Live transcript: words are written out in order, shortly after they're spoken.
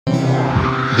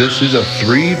This is a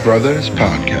Three Brothers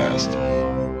podcast.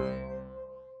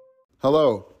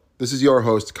 Hello, this is your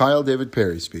host, Kyle David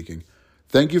Perry speaking.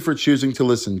 Thank you for choosing to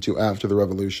listen to After the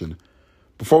Revolution.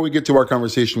 Before we get to our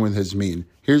conversation with Hasmin,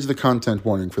 here's the content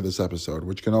warning for this episode,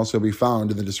 which can also be found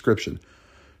in the description.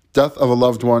 Death of a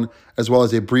loved one, as well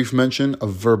as a brief mention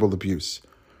of verbal abuse.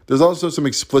 There's also some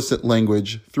explicit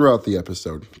language throughout the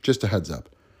episode, just a heads up.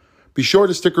 Be sure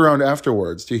to stick around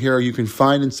afterwards to hear how you can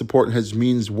find and support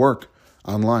Hasmin's work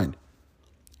online.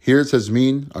 Here's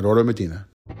Hasmin Aurora Medina.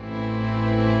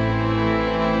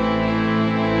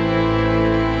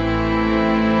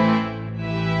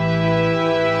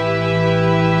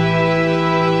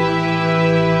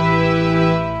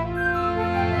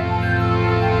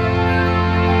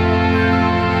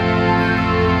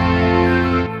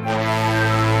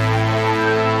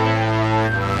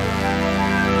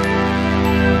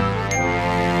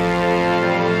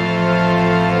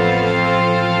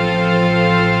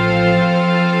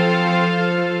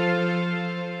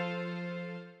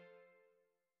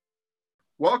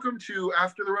 Welcome to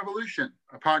After the Revolution,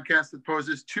 a podcast that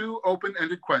poses two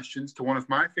open-ended questions to one of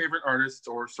my favorite artists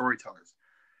or storytellers.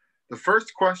 The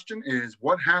first question is,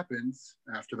 what happens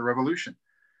after the revolution?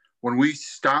 When we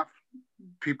stop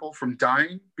people from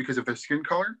dying because of their skin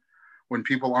color, when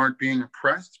people aren't being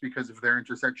oppressed because of their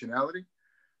intersectionality,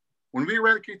 when we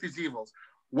eradicate these evils,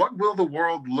 what will the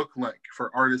world look like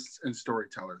for artists and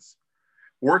storytellers?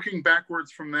 Working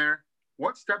backwards from there,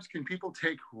 what steps can people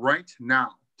take right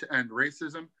now to end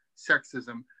racism,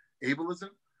 sexism, ableism,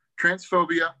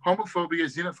 transphobia, homophobia,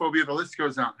 xenophobia, the list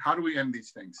goes on. How do we end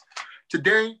these things?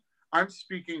 Today, I'm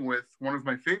speaking with one of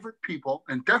my favorite people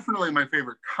and definitely my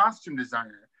favorite costume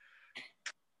designer.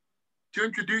 To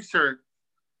introduce her,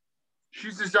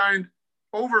 she's designed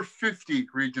over 50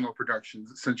 regional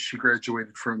productions since she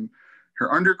graduated from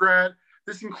her undergrad.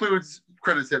 This includes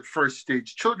credits at First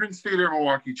Stage Children's Theater,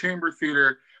 Milwaukee Chamber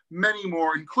Theater, many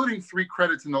more, including 3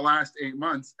 credits in the last 8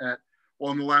 months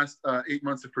in the last 8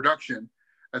 months of production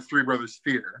at Three Brothers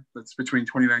Theater. That's between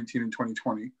 2019 and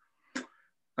 2020.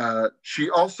 She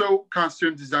also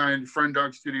costume designed Friend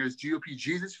Dog Studios' GOP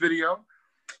Jesus video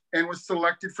and was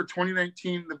selected for the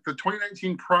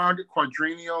 2019 Prague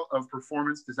Quadrennial of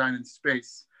Performance Design in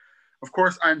Space. Of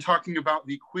course, I'm talking about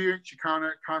the queer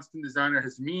Chicana costume designer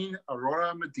Hasmin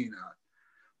Aurora Medina.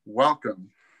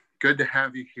 Welcome. Good to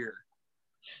have you here.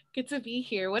 Good to be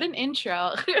here. What an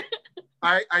intro.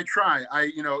 I try.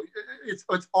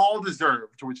 It's all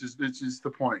deserved, which is the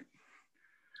point.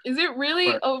 Is it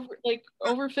really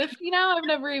over 50 now? I've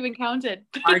never even counted.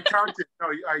 I counted. No,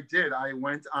 I did. I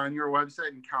went on your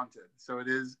website and counted. So it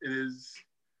is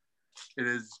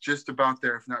just about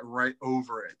there, if not right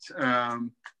over it. I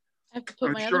have to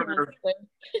put my other ones up there.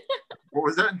 What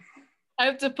was that? I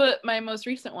have to put my most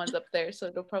recent ones up there, so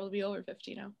it'll probably be over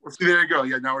 50 now. Well, see, there you go.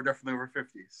 Yeah, now we're definitely over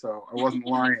 50. So I wasn't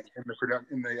lying in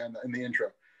the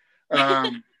intro.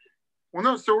 Well,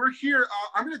 no. So we're here.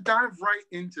 I'm going to dive right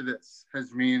into this,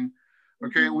 Hasmin.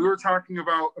 Okay, We were talking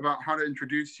about how to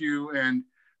introduce you, and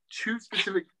 2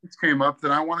 specific things came up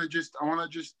that I want to just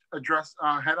address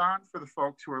head on for the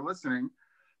folks who are listening,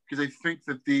 because I think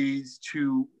that these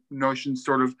 2 notions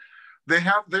sort of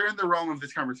they're in the realm of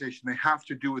this conversation. They have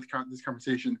to do with this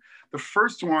conversation. The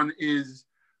first one is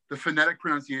the phonetic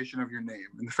pronunciation of your name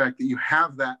and the fact that you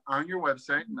have that on your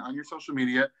website and on your social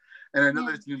media. And I know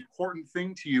that it's an important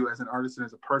thing to you as an artist and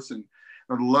as a person.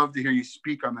 I'd love to hear you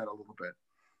speak on that a little bit.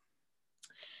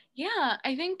 Yeah,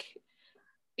 I think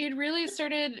it really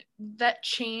started, that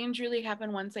change really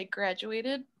happened once I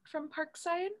graduated from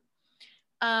Parkside.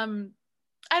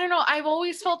 I don't know. I've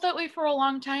always felt that way for a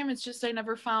long time. It's just I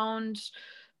never found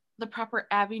the proper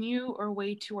avenue or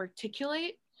way to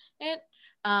articulate it.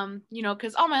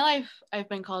 Because all my life I've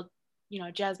been called,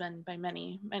 Jasmine by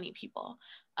many, many people.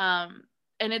 And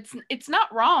it's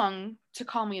not wrong to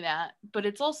call me that, but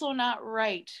it's also not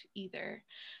right either.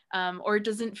 Or it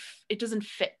doesn't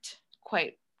fit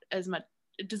quite as much.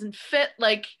 It doesn't fit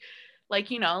like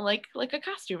a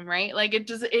costume, right? Like it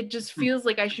just feels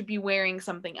like I should be wearing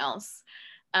something else.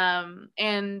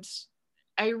 And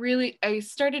I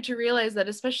started to realize that,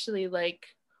 especially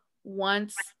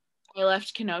once I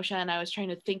left Kenosha and I was trying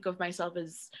to think of myself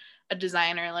as a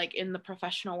designer, in the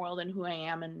professional world and who I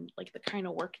am and the kind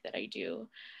of work that I do.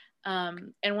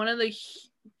 And one of the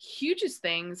hugest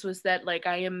things was that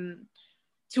I am,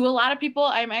 to a lot of people,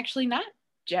 I'm actually not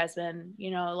Jasmine.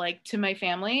 To my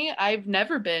family, I've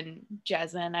never been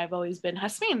Jasmine. I've always been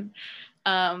Hasmin.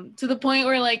 To the point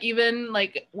where like even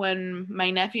like when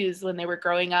my nephews, when they were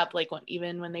growing up, like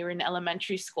even when they were in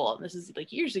elementary school, and this is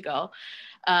like years ago,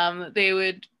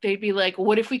 they'd be like,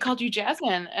 what if we called you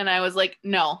Jasmine? And I was like,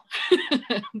 no,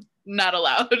 not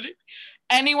allowed.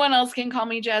 Anyone else can call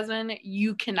me Jasmine.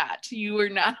 You cannot. You are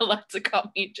not allowed to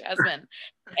call me Jasmine.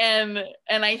 And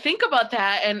I think about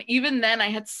that, and even then I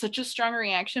had such a strong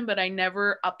reaction, but I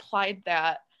never applied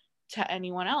that to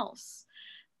anyone else.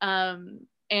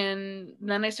 And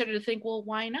then I started to think, well,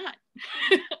 why not?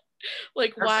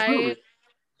 Like, why?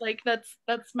 Like, that's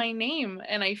my name,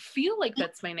 and I feel like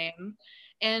that's my name.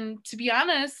 And to be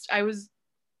honest,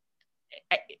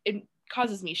 it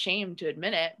causes me shame to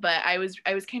admit it, but I was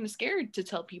kind of scared to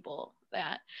tell people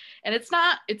that. And it's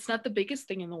not the biggest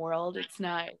thing in the world.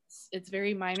 It's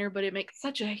very minor, but it makes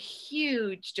such a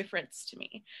huge difference to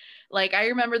me. Like, I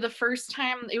remember the first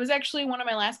time, it was actually one of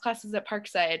my last classes at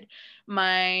Parkside.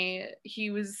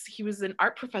 He was an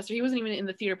art professor. He wasn't even in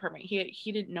the theater department.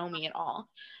 He didn't know me at all.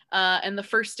 And the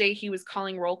first day he was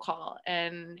calling roll call,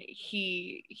 and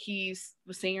he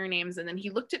was saying our names, and then he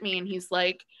looked at me and he's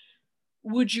like,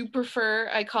 would you prefer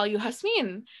I call you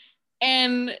Hasmin?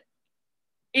 And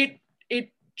it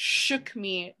shook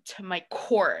me to my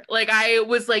core. Like, I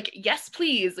was like, yes,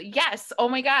 please. Yes. Oh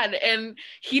my God. And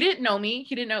he didn't know me.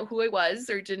 He didn't know who I was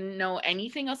or didn't know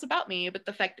anything else about me. But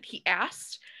the fact that he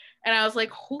asked, and I was like,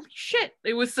 holy shit.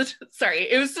 It was just such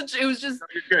a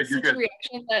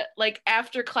reaction that, like,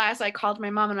 after class, I called my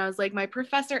mom and I was like, my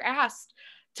professor asked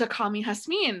to call me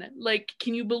Hasmin. Like,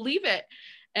 can you believe it?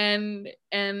 And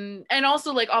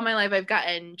also, like, all my life I've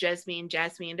gotten Jasmine.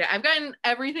 I've gotten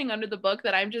everything under the book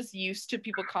that I'm just used to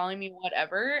people calling me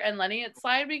whatever and letting it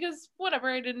slide, because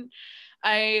whatever.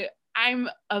 I'm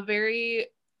a very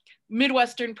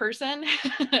Midwestern person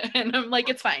and I'm like,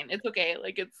 it's fine, it's okay,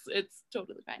 like it's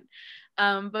totally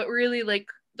fine. But really, like,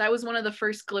 that was one of the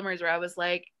first glimmers where I was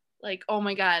like, oh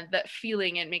my God, that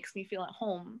feeling, it makes me feel at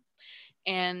home.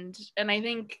 And I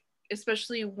think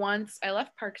especially once I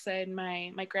left Parkside,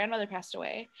 my grandmother passed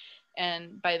away,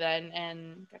 and by then,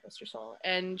 and God rest her soul,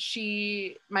 and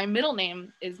my middle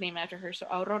name is named after her, so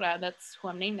Aurora, that's who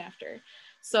I'm named after.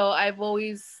 So I've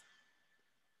always,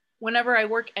 whenever I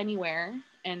work anywhere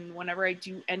and whenever I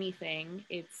do anything,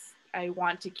 I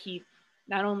want to keep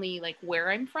not only like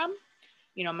where I'm from,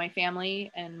 my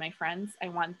family and my friends, I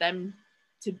want them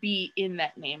to be in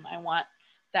that name. I want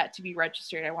that to be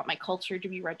registered. I want my culture to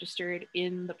be registered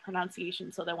in the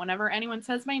pronunciation, so that whenever anyone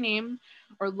says my name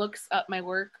or looks up my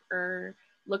work or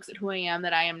looks at who I am,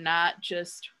 that I am not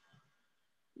just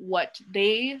what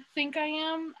they think I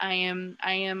am. I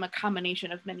am a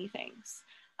combination of many things.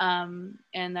 And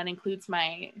that includes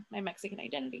my Mexican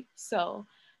identity. So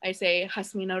I say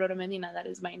Hasmin Aurora Medina, that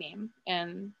is my name.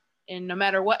 And no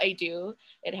matter what I do,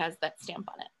 it has that stamp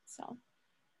on it. So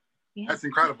yeah. That's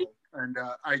incredible. And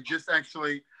I've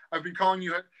been calling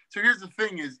you. So here's the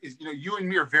thing is, you and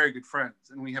me are very good friends,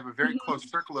 and we have a very close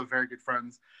circle of very good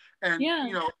friends. And,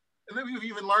 and then we have an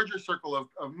even larger circle of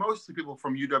mostly people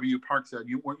from UW Parkside,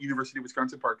 University of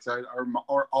Wisconsin Parkside,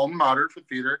 our alma mater for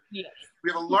theater. Yes.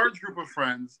 We have a large group of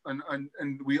friends,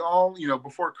 and we all,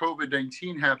 before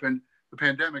COVID-19 happened, the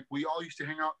pandemic, we all used to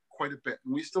hang out quite a bit,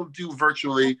 and we still do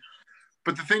virtually.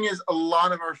 But the thing is, a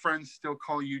lot of our friends still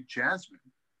call you Jasmine.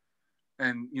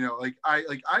 And, I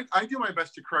do my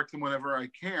best to correct them whenever I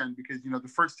can, because, the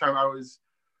first time I was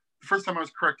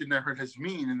corrected and I heard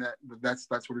Hasmin, and that's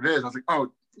what it is. I was like,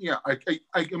 oh yeah,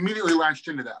 I immediately latched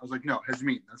into that. I was like, no,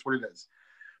 Hasmin, that's what it is.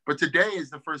 But today is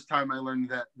the first time I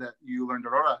learned that you learned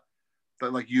Aurora,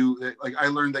 that I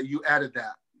learned that you added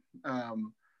that.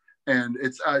 And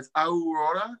it's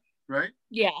Aurora, right?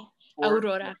 Yeah,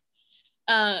 Aurora.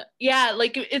 Yeah,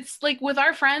 like, it's like with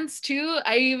our friends too.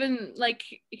 I even, like,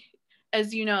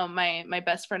 as you know, my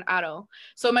best friend Otto.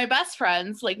 So my best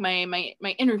friends, like my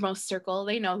innermost circle,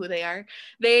 they know who they are.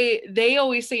 They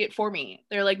always say it for me.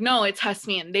 They're like, no, it's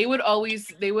Hasmin. They would always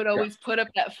put up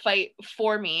that fight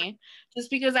for me, just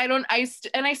because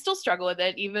I still struggle with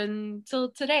it even till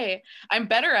today. I'm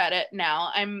better at it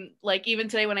now. I'm like, even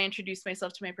today when I introduced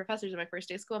myself to my professors at my first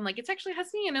day of school, I'm like, it's actually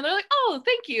Hasmin, and they're like, oh,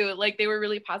 thank you. Like, they were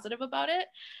really positive about it.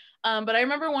 But I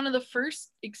remember one of the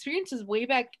first experiences way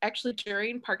back, actually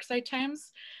during Parkside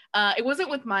times. It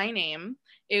wasn't with my name,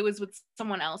 it was with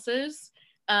someone else's.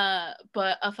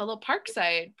 But a fellow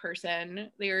Parkside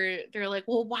person, they're like,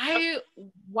 well, why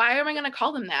am I gonna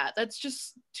call them that? That's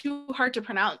just too hard to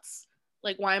pronounce.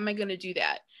 Like, why am I gonna do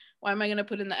that? Why am I gonna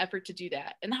put in the effort to do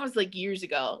that? And that was like years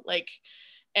ago. Like,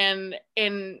 and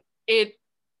it,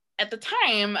 at the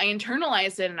time, I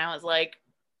internalized it, and I was like,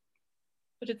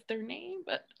 but it's their name.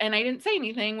 And I didn't say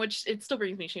anything, which it still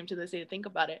brings me shame to this day to think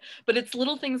about it. But it's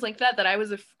little things like that I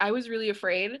was really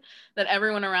afraid that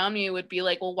everyone around me would be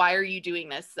like, well, why are you doing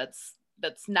this?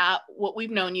 That's not what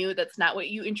we've known you. That's not what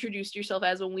you introduced yourself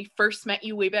as when we first met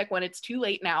you way back when. It's too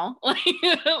late now.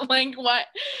 Like what,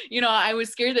 I was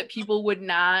scared that people would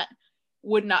not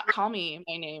call me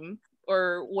my name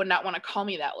or would not want to call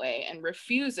me that way and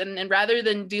refuse. And rather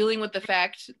than dealing with the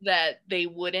fact that they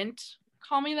wouldn't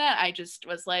call me that, I just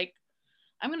was like,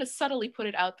 I'm going to subtly put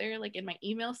it out there, like in my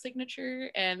email signature,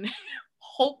 and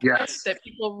hope that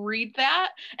people read that.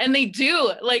 And they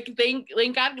do. Like, thank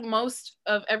God, most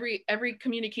of every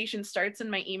communication starts in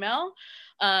my email,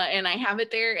 and I have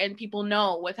it there, and people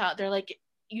know without. They're like,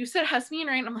 "You said Hasmin,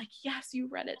 right?" And I'm like, "Yes, you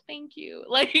read it. Thank you."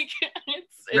 Like,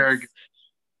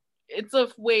 it's a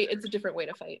different way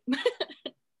to fight.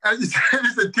 It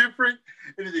is a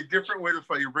different way to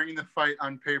fight. You're bringing the fight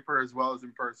on paper as well as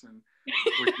in person,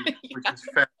 which is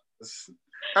fabulous.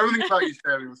 Everything about you is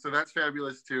fabulous. So that's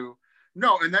fabulous too.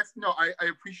 I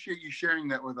appreciate you sharing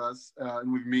that with us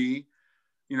and with me.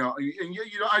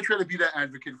 I try to be that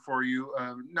advocate for you.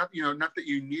 Not that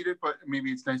you need it, but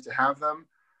maybe it's nice to have them.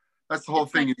 That's the whole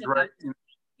thing, is right.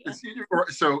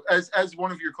 So as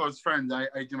one of your close friends, I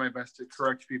do my best to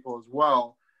correct people as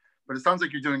well. But it sounds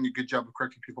like you're doing a good job of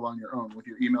correcting people on your own with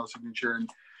your email signature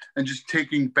and just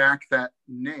taking back that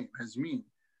name, Hasmin.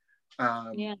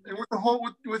 And with the whole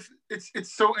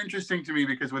it's so interesting to me,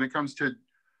 because when it comes to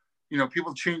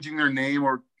people changing their name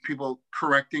or people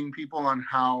correcting people on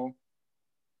how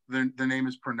the name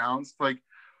is pronounced, like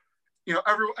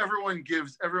everyone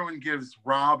gives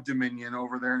Rob dominion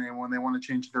over their name when they want to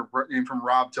change their name from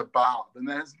Rob to Bob, and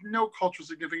that has no cultural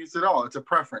significance at all. It's a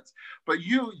preference. But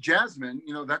you, Jasmine,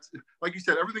 that's, like you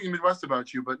said, everything in Midwest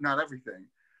about you, but not everything.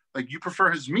 Like, you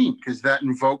prefer Hasmin because that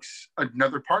invokes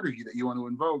another part of you that you want to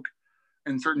invoke,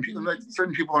 and certain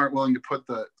people aren't willing to put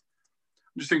the.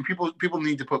 I'm just saying, people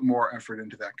need to put more effort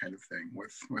into that kind of thing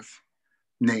with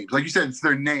names. Like you said, it's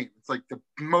their name. It's like the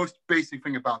most basic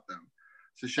thing about them.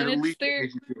 So should at least do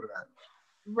that.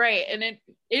 Right. And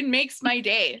it makes my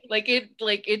day.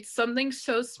 It's something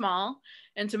so small.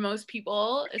 And to most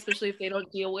people, especially if they don't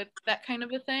deal with that kind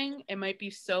of a thing, it might be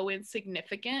so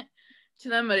insignificant to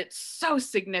them, but it's so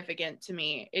significant to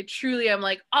me. It truly, I'm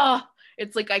like, oh,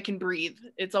 it's like I can breathe.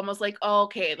 It's almost like, oh,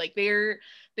 okay, like they're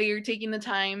taking the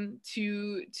time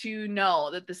to know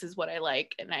that this is what I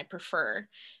like and I prefer.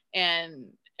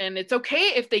 And it's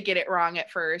okay if they get it wrong at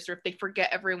first, or if they forget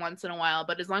every once in a while,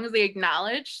 but as long as they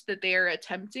acknowledge that they are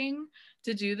attempting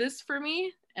to do this for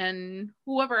me, and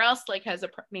whoever else like has a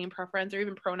name preference or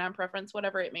even pronoun preference,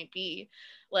 whatever it may be,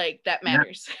 like, that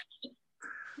matters.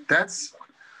 That's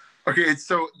okay. It's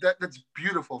so that's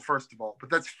beautiful, first of all,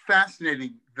 but that's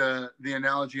fascinating. The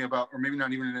analogy about, or maybe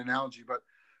not even an analogy, but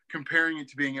comparing it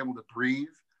to being able to breathe.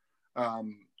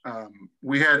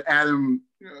 We had Adam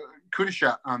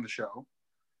Kudashat on the show.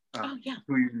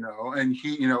 Who and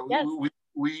he, yes.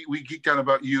 we geeked out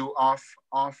about you off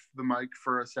the mic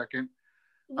for a second.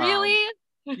 Really?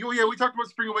 Yeah, we talked about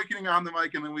Spring Awakening on the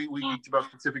mic, and then we geeked about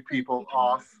specific people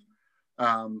off.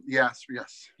 Yes,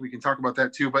 we can talk about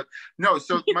that too. But no,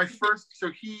 so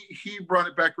he brought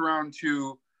it back around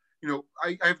to,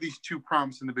 I have these two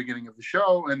prompts in the beginning of the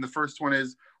show, and the first one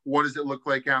is, what does it look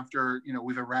like after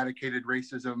we've eradicated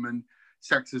racism and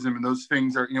sexism, and those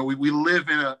things are, we live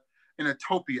in a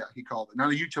utopia, he called it, not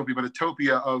a utopia, but a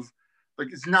topia of, like,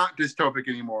 it's not dystopic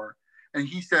anymore. And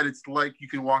he said it's like you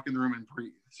can walk in the room and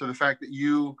breathe. So the fact that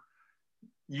you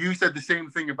said the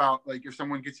same thing about, like, if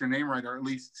someone gets your name right, or at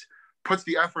least puts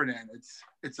the effort in,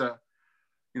 it's a,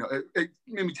 it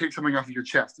made me take something off of your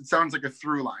chest. It sounds like a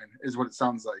through line is what it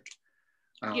sounds like.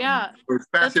 Yeah. So it's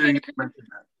fascinating to mention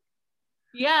that.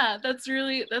 Yeah, that's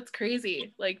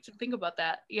crazy. Like, to think about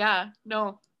that. Yeah,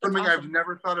 no. Something awesome. I've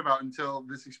never thought about until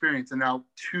this experience, and now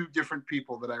two different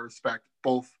people that I respect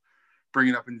both bring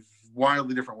it up in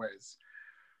wildly different ways.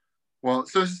 Well,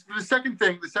 so the second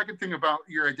thing about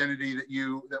your identity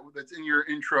that's in your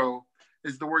intro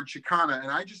is the word Chicana,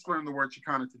 and I just learned the word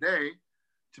Chicana today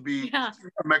to be a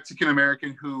Mexican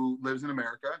American who lives in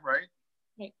America, right?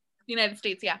 Right. The United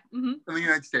States, yeah. Mm-hmm. In the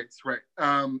United States, right?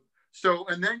 But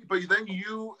then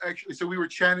you actually, so we were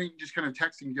chatting, just kind of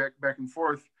texting back and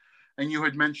forth. And you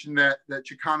had mentioned that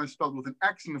Chicana spelled with an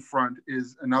X in the front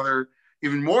is another,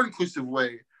 even more inclusive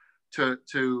way to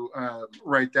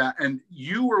write that. And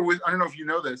you were with, I don't know if you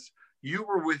know this, you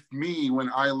were with me when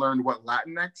I learned what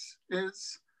Latinx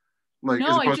is. Like,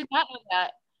 no, I did not know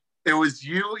that. It was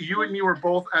you and me were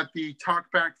both at the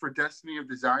Talk Back for Destiny of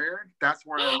Desire. That's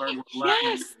where I learned what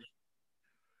Latinx is.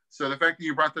 So the fact that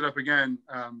you brought that up again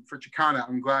for Chicana,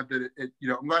 I'm glad that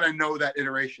I'm glad I know that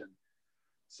iteration.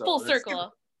 So full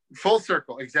circle. Full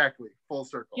circle, exactly. Full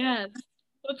circle. Yes,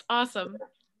 that's awesome.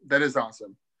 That is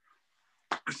awesome.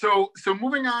 So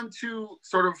moving on to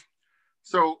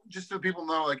so just so people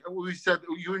know, like we said,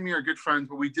 you and me are good friends,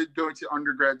 but we did go to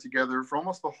undergrad together for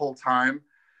almost the whole time,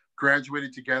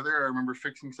 graduated together. I remember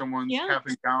fixing someone's cap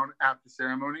and gown at the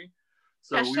ceremony.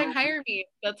 So hashtag hire me.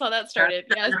 That's how that started.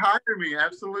 Yes. Hire me,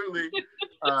 absolutely.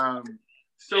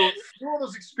 So through all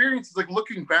those experiences, like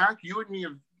looking back, you and me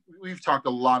we've talked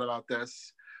a lot about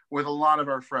this with a lot of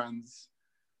our friends.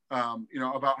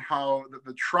 About how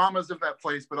the traumas of that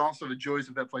place, but also the joys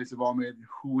of that place have all made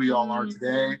who we all are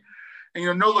today.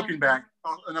 And, no looking back,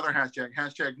 another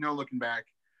hashtag no looking back.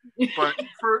 But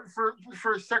for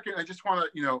a second, I just want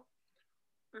to,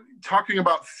 talking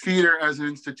about theater as an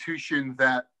institution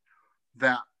that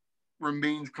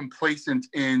remains complacent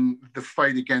in the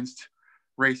fight against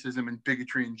racism and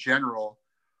bigotry in general,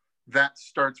 that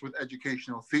starts with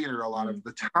educational theater a lot of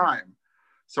the time.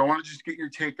 So I want to just get your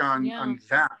take on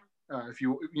that.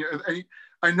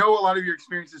 I know a lot of your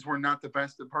experiences were not the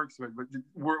best at Parkside, but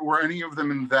were any of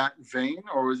them in that vein,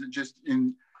 or was it just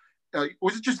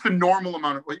the normal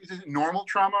amount of, is it normal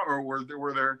trauma, or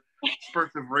were there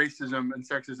spurts of racism and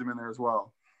sexism in there as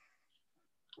well?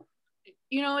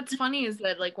 What's funny is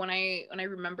that like when I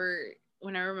remember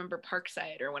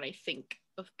Parkside, or when I think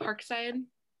of Parkside,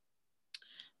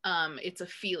 it's a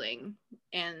feeling,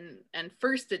 and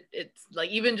first it's like,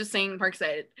 even just saying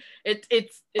Parkside,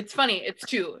 it's funny, it's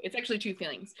actually two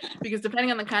feelings, because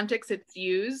depending on the context it's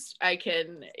used,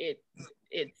 it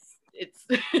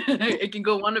can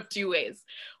go one of two ways.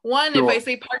 One, sure. If I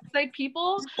say Parkside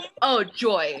people,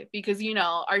 joy, because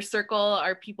our circle,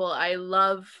 our people, I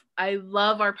love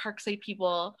our Parkside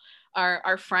people,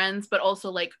 our friends, but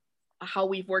also like how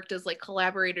we've worked as like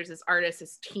collaborators, as artists,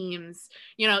 as teams,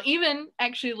 even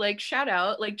actually like shout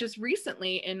out, like just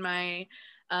recently in my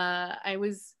I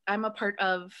was a part,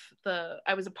 I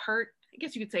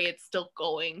guess you could say it's still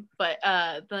going, but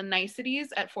the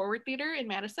Niceties at Forward Theater in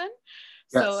Madison.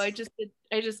 Yes. So I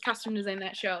just costume designed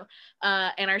that show,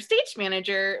 and our stage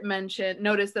manager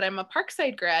noticed that I'm a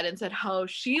Parkside grad, and said how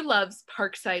she loves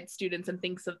Parkside students and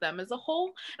thinks of them as a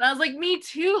whole. And I was like, me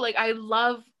too. Like, I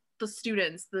love the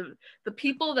students, the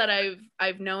people that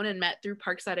I've known and met through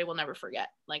Parkside. I will never forget.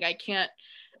 Like, I can't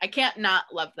not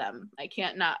love them. I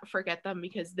can't not forget them,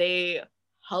 because they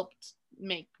helped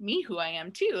make me who I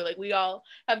am too. Like, we all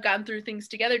have gone through things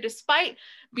together, despite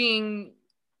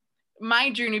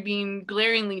my journey being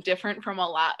glaringly different from a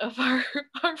lot of our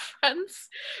friends.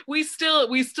 We still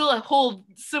hold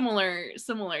similar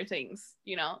things,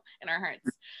 in our hearts.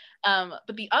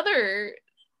 But the other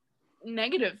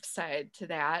negative side to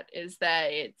that is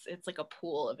that it's like a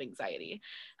pool of anxiety.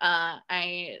 So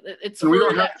we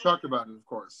don't have to talk about it, of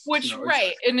course. Which,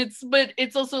 right, and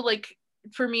it's also like,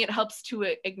 for me, it helps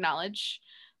to acknowledge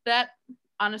that,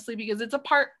 honestly, because it's a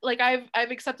part, like I've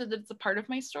accepted that it's a part of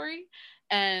my story,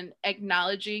 and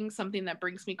acknowledging something that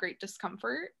brings me great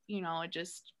discomfort,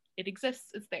 it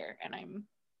exists, it's there, and I'm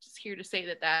just here to say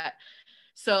that.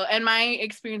 So, and my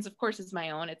experience, of course, is my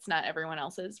own. It's not everyone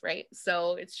else's, right?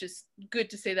 So it's just good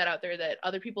to say that out there, that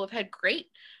other people have had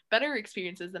better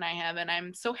experiences than I have, and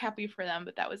I'm so happy for them,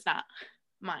 but that was not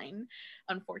mine,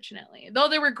 unfortunately. Though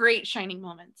there were great shining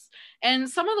moments. And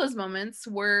some of those moments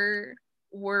were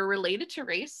related to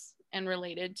race and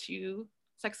related to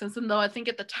sexism, though I think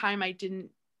at the time I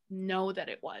didn't know that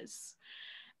it was.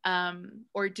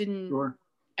 Or didn't, sure.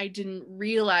 I didn't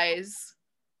realize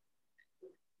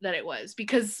that it was,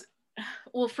 because,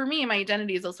 well, for me, my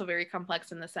identity is also very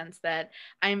complex in the sense that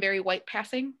I am very white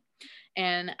passing,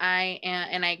 and I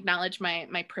acknowledge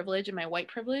my privilege and my white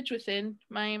privilege within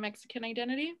my Mexican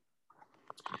identity.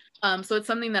 So it's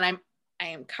something that I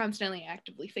am constantly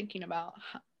actively thinking about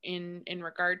in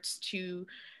regards to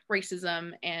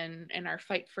racism and our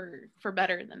fight for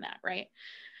better than that, right?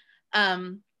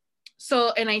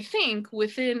 So, and I think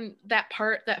within that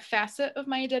facet of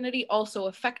my identity also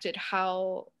affected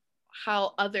how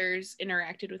others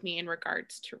interacted with me in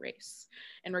regards to race,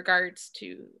 in regards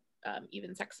to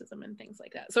even sexism and things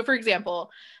like that. So, for example,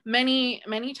 many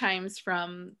times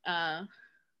from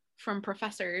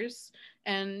professors,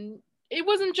 and it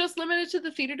wasn't just limited to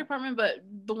the theater department, but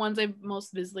the ones I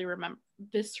most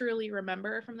viscerally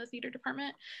remember from the theater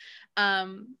department.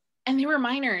 And they were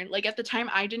minor. Like, at the time,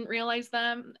 I didn't realize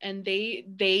them, and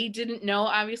they didn't know,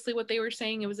 obviously, what they were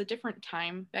saying. It was a different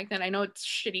time back then. I know it's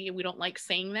shitty. We don't like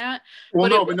saying that.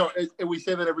 Well, but we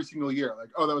say that every single year.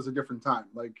 Like, oh, that was a different time.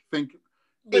 Like, think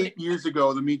But 8 years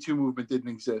ago, the Me Too movement didn't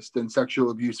exist, and sexual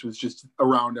abuse was just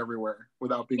around everywhere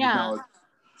without being acknowledged.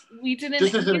 We didn't.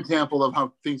 Just as an example of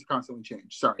how things constantly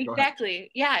change. Sorry, go ahead.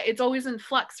 Exactly. Yeah, it's always in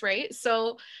flux, right?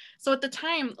 So at the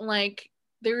time, like,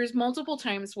 there's multiple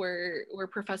times where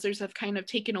professors have kind of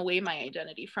taken away my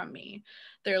identity from me.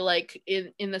 They're like,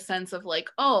 in the sense of like,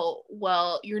 oh,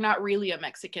 well, you're not really a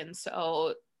Mexican,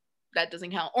 so that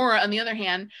doesn't count. Or on the other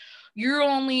hand, you're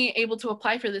only able to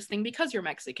apply for this thing because you're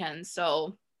Mexican,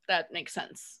 so that makes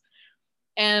sense.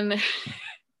 And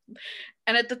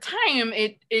and at the time,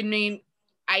 it made,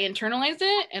 I internalized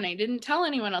it, and I didn't tell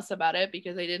anyone else about it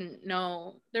because I didn't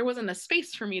know, there wasn't a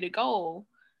space for me to go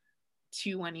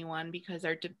to anyone because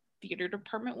our theater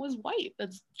department was white.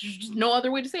 That's just no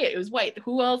other way to say it. It was white.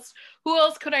 Who else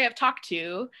could I have talked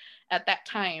to at that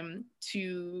time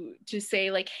to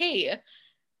say like, hey,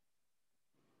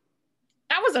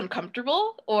 that was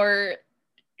uncomfortable, or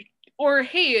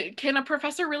hey, can a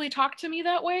professor really talk to me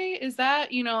that way? Is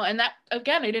that, and that,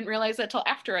 again, I didn't realize that till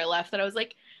after I left, that I was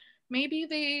like, maybe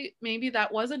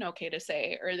that wasn't okay to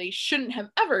say, or they shouldn't have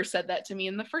ever said that to me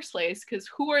in the first place, because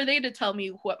who are they to tell me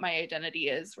what my identity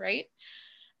is, right?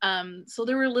 So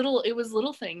there were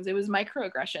little things, it was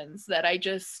microaggressions that I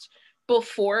just,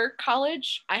 before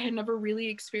college, I had never really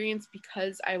experienced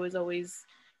because I was always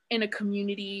in a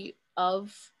community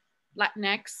of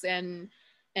Latinx and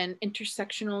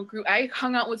intersectional group. I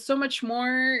hung out with so much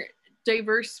more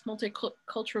diverse,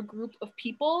 multicultural group of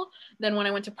people than when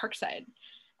I went to Parkside.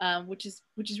 Which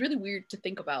is really weird to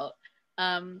think about.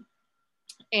 And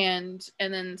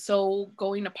then so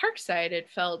going to Parkside, it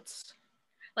felt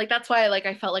like, that's why like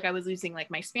I felt like I was losing like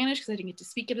my Spanish because I didn't get to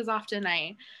speak it as often.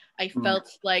 I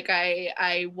felt like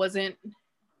I wasn't,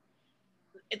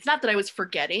 it's not that I was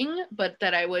forgetting, but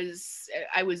that I was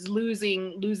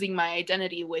losing my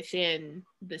identity within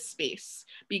this space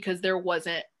because there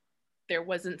wasn't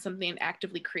something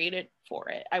actively created for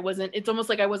it. It's almost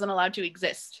like I wasn't allowed to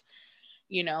exist,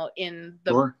 in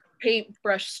the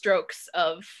paintbrush strokes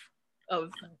of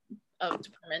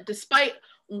department, despite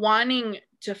wanting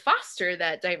to foster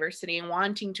that diversity and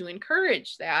wanting to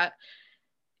encourage that.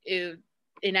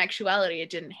 In actuality, it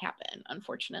didn't happen,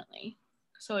 unfortunately.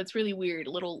 So it's really weird,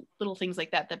 little things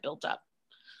like that built up.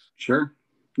 Sure.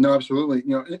 No, absolutely.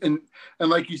 And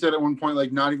like you said at one point,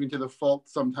 like, not even to the fault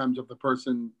sometimes of the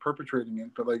person perpetrating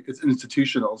it, but like it's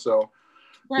institutional. So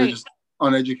they're just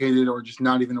uneducated or just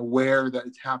not even aware that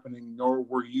it's happening, nor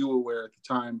were you aware at the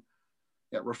time.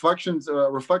 Yeah, reflections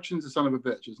a son of a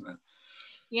bitch, isn't it?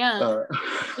 Yeah.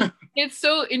 It's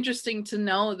so interesting to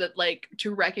know that, like,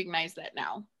 to recognize that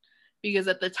now, because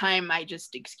at the time I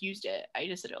just excused it. I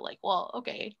just said, like, well,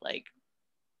 okay, like,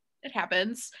 it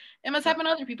happens. It must happen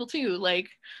to other people too. Like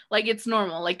it's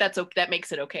normal. Like that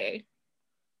makes it okay.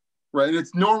 Right, and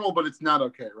it's normal, but it's not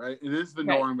okay, right? It is the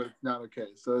norm, but it's not okay.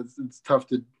 So it's tough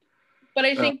to. But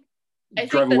I think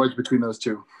drive a wedge between those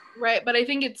two. Right, but I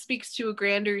think it speaks to a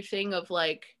grander thing of,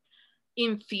 like,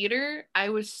 in theater, I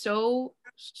was so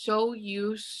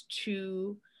used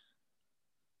to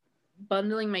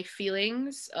bundling my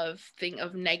feelings of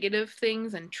negative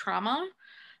things and trauma,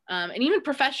 and even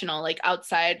professional, like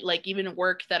outside, like even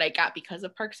work that I got because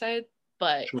of Parkside,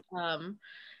 but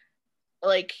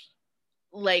like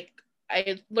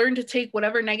I learned to take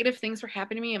whatever negative things were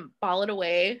happening to me and ball it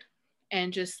away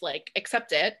and just like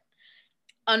accept it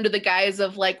under the guise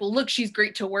of like, well, look, she's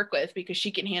great to work with because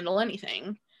she can handle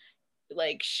anything.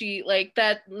 Like she, like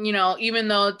that, even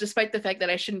though despite the fact that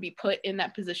I shouldn't be put in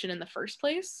that position in the first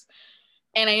place.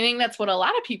 And I think that's what a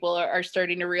lot of people are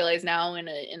starting to realize now in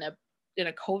a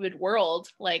COVID world.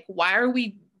 Like, why are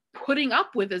we putting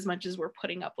up with as much as we're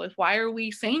putting up with? Why are we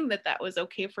saying that was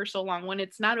okay for so long when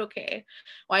it's not okay?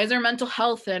 Why is our mental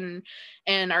health and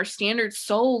our standards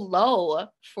so low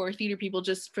for theater people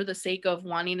just for the sake of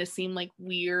wanting to seem like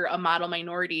we're a model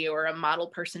minority or a model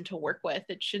person to work with?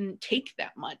 It shouldn't take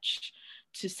that much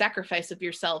to sacrifice of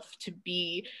yourself to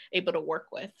be able to work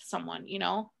with someone,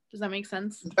 Does that make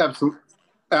sense?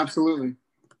 Absolutely.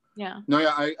 Yeah. No,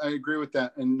 yeah, I agree with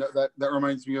that. And that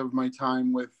reminds me of my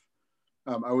time with,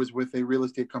 I was with a real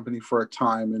estate company for a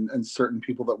time, and certain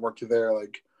people that worked there,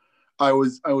 like I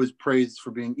was praised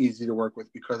for being easy to work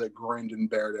with because I grinned and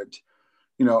bared it,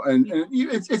 and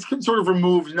it's sort of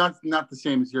removed, not the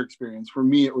same as your experience. For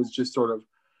me, it was just sort of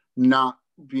not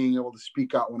being able to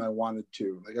speak out when I wanted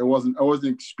to. Like I wasn't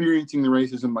experiencing the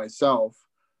racism myself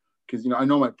because, I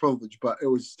know my privilege, but it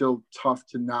was still tough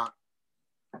to not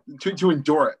to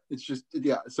endure it. It's just,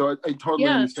 yeah. So I totally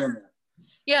understand that.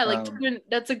 Yeah, like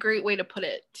that's a great way to put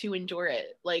it, to endure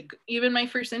it. Like even my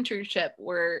first internship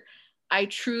where I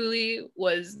truly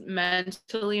was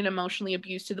mentally and emotionally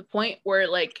abused to the point where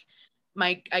like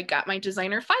I got my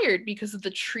designer fired because of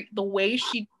the way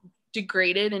she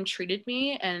degraded and treated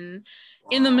me, and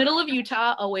in the middle of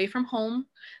Utah, away from home,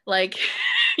 like,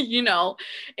 you know,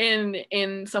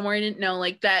 in somewhere I didn't know,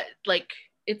 like that, like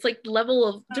it's like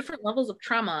different levels of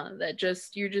trauma that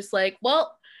just you're just like,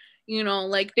 well, you know,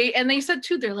 like they said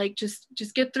too, they're like, just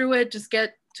get through it, just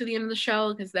get to the end of the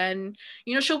show, because then,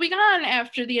 you know, she'll be gone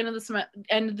after the end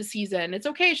of the season. It's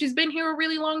okay. She's been here a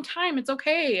really long time. It's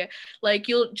okay. Like,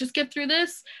 you'll just get through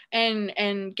this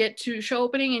and get to show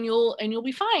opening, and you'll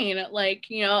be fine. Like,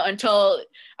 you know, until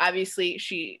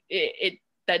obviously it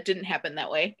that didn't happen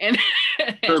that way, and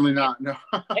Certainly not. No.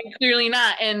 and clearly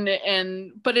not.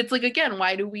 And but it's like, again,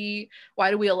 why do we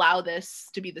allow this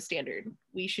to be the standard?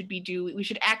 We should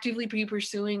actively be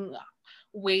pursuing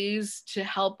ways to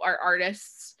help our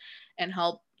artists and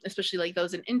help, especially like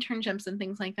those in internships and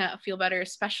things like that, feel better,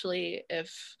 especially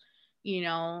if, you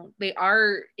know, they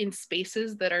are in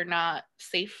spaces that are not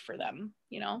safe for them,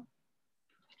 you know?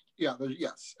 Yeah,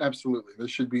 yes, absolutely. There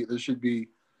should be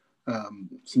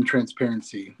some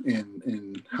transparency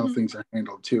in how things are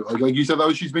handled too. Like you said,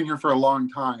 oh, she's been here for a long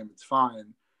time, it's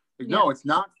fine. Like, no, it's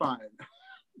not fine.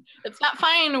 It's not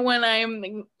fine when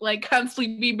I'm like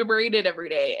constantly being berated every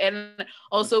day. And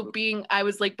also I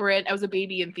was a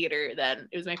baby in theater then.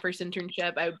 It was my first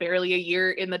internship. I was barely a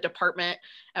year in the department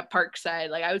at Parkside.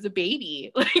 Like, I was a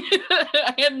baby. Like,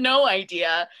 I had no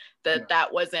idea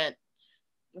that wasn't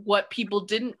what people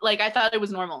didn't like. I thought it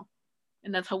was normal.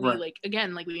 And that's how we like,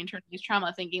 again, like, we internalize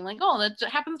trauma thinking like, oh, that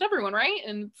happens to everyone, right?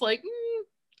 And it's like,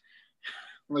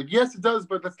 like, yes, it does,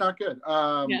 but that's not good.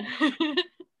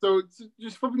 So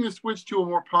just flipping the switch to a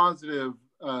more positive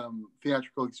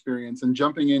theatrical experience and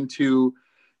jumping into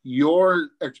your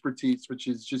expertise, which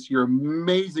is just your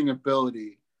amazing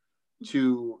ability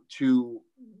to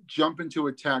jump into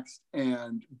a text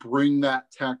and bring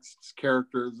that text's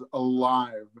characters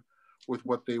alive with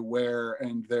what they wear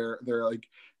and they're like,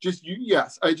 just you.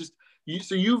 Yes,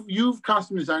 so you've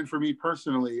costume designed for me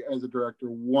personally as a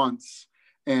director once,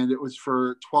 and it was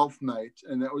for 12th Night,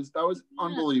 and that was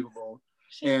unbelievable.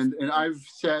 And I've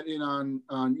sat in on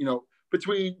you know,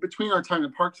 between our time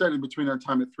at Parkside and between our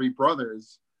time at Three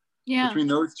Brothers, between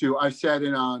those two, I've sat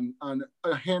in on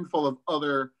a handful of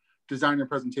other designer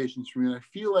presentations from you, and I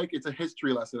feel like it's a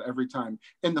history lesson every time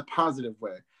in the positive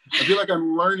way. I feel like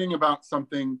I'm learning about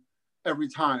something every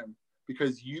time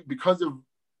because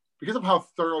of how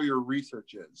thorough your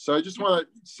research is. So I just want to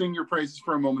sing your praises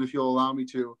for a moment, if you'll allow me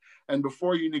to. And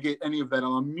before you negate any of that,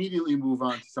 I'll immediately move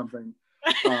on to something.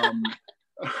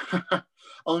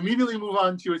 I'll immediately move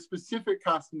on to a specific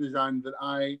costume design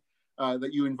that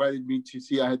you invited me to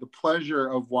see. I had the pleasure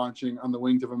of watching On the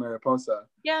Wings of a Mariposa.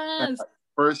 Yes.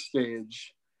 First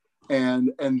stage.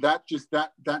 And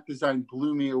that design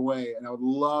blew me away. And I would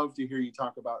love to hear you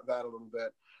talk about that a little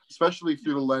bit, especially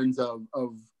through the lens of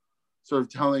sort of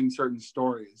telling certain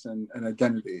stories and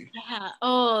identity. Yeah.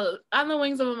 Oh, On the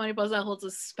Wings of a Mariposa holds a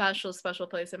special, special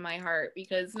place in my heart,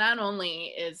 because not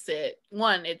only is it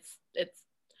one, it's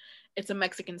a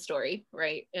Mexican story,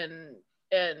 right? And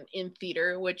in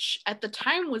theater, which at the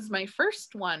time was my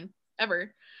first one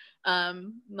ever,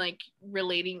 like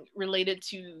related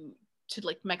to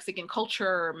like Mexican culture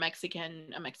or a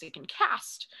Mexican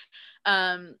cast.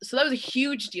 So that was a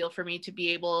huge deal for me to be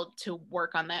able to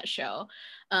work on that show.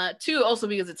 Two, also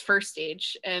because it's First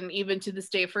Stage, and even to this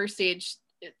day, First Stage,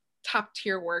 top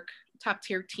tier work, top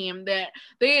tier team. That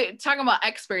they talk about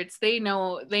experts. They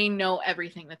know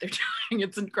everything that they're doing.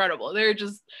 It's incredible. They're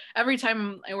just, every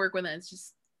time I work with them,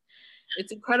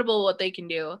 it's incredible what they can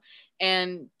do.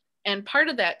 And part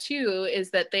of that too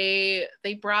is that they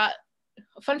brought,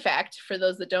 a fun fact for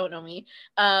those that don't know me,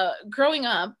 growing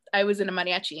up, I was in a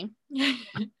mariachi.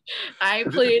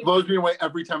 It blows me away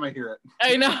every time I hear it.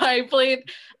 I know.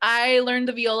 I learned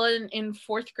the viola in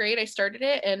 4th grade. I started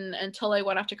it, and until I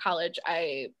went off to college,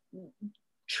 I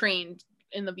trained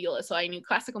in the viola. So I knew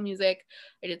classical music.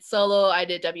 I did solo. I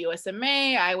did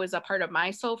WSMA. I was a part of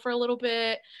MISO for a little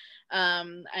bit,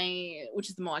 which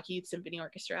is the Milwaukee Youth Symphony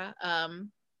Orchestra.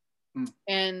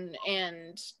 And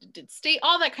did state,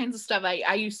 all that kinds of stuff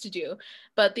I used to do.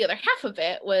 But the other half of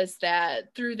it was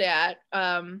that through that,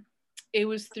 it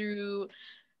was through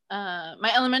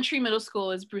my elementary, middle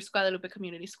school is Bruce Guadalupe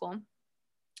Community School.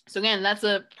 So again, that's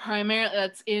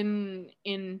in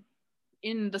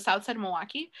the south side of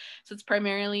Milwaukee. So it's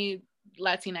primarily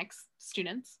Latinx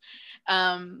students.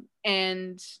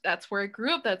 And that's where I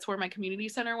grew up. That's where my community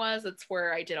center was. That's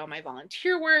where I did all my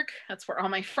volunteer work. That's where all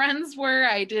my friends were.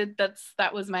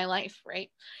 That was my life, right?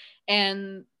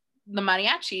 And the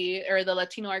mariachi, or the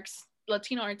Latino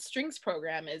Arts Strings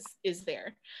program is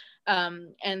there.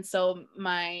 And so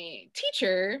my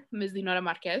teacher, Ms. Dinora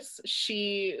Marquez,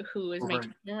 who is my Right.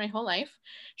 teacher my whole life,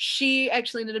 she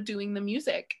actually ended up doing the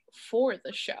music for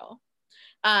the show.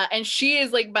 And she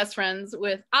is like best friends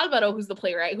with Alvaro, who's the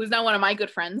playwright, who's now one of my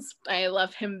good friends. I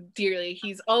love him dearly.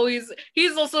 He's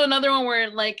also another one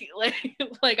where like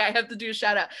I have to do a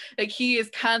shout out. Like he is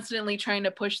constantly trying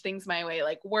to push things my way,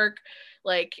 like work,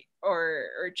 like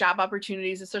or job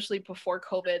opportunities, especially before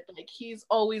COVID. Like he's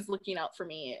always looking out for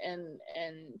me and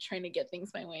trying to get things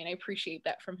my way. And I appreciate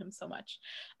that from him so much.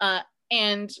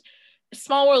 And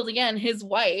small world again, his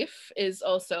wife is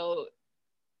also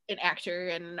an actor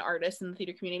and an artist in the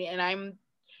theater community, and I'm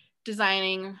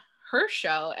designing her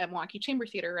show at Milwaukee Chamber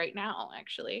Theater right now,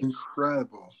 actually.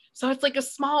 Incredible. So it's like a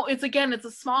small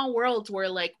world where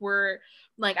like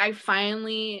I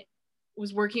finally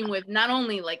was working with not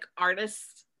only like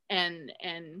artists and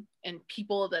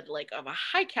people that like of a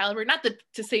high caliber, not that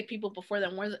to say people before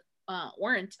them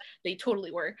weren't, they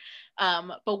totally were,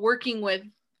 but working with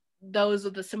those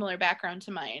with a similar background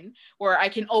to mine, where I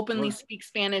can openly speak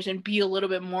Spanish and be a little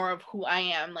bit more of who I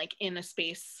am, like in a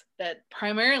space that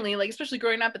primarily, like especially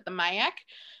growing up at the MIAC,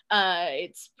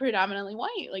 it's predominantly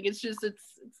white. Like it's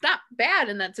not bad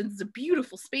in that sense. It's a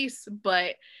beautiful space,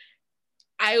 but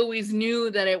I always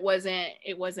knew that it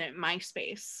wasn't my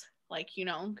space, like,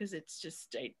 because it's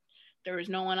just there was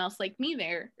no one else like me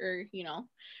there,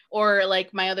 or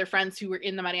like my other friends who were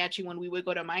in the mariachi. When we would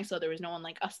go to MISO, there was no one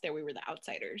like us there. We were the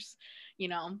outsiders,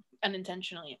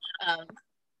 unintentionally.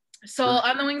 So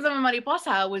On the Wings of a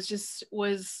Mariposa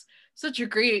was such a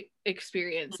great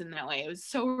experience in that way. It was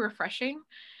so refreshing.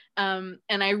 And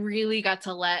I really got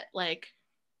to let my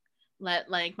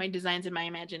designs and my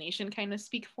imagination kind of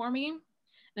speak for me.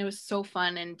 And it was so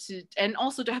fun, and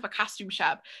also to have a costume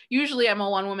shop. Usually I'm a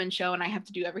one-woman show and I have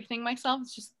to do everything myself.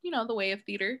 It's just, the way of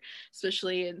theater,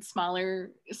 especially in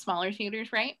smaller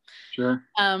theaters, right? Sure.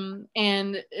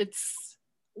 And it's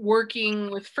working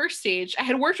with First Stage. I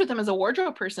had worked with them as a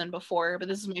wardrobe person before, but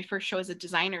this is my first show as a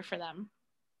designer for them.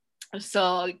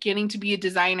 So getting to be a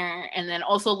designer and then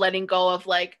also letting go of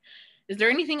like, is there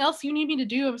anything else you need me to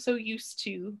do? I'm so used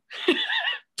to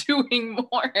doing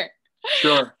more.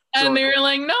 Sure. And they were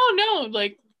like, no,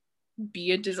 like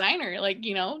be a designer, like,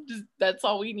 that's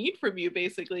all we need from you,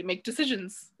 basically. Make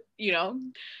decisions,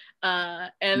 and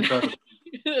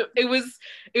it was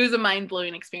a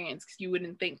mind-blowing experience, because you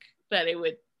wouldn't think that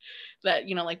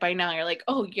like by now you're like,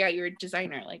 oh yeah, you're a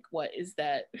designer, like what is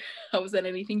that? How is that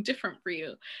anything different for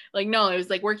you? Like, no, it was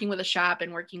like working with a shop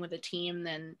and working with a team,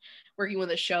 then working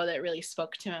with a show that really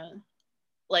spoke to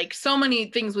like so many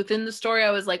things within the story.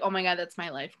 I was like, oh my God, that's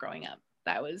my life growing up.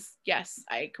 That was, yes,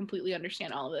 I completely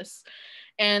understand all of this.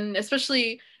 And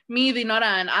especially me, Dinora,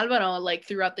 and Alvaro, like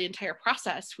throughout the entire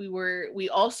process, we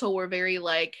also were very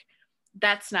like,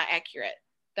 that's not accurate,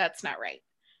 that's not right,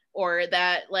 or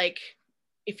that like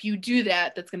if you do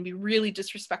that, that's going to be really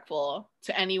disrespectful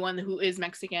to anyone who is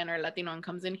Mexican or Latino and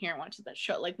comes in here and watches that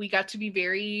show. Like we got to be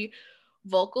very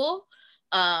vocal,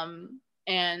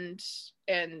 and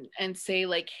say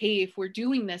like, hey, if we're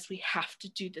doing this, we have to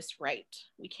do this right.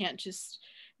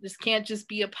 This can't just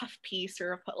be a puff piece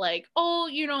or like, oh,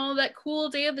 that cool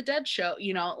Day of the Dead show,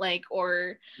 like,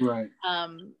 or right.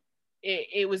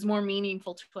 It was more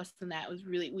meaningful to us than that. It was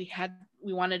really,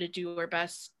 we wanted to do our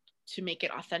best to make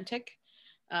it authentic,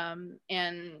 and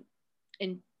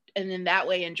in that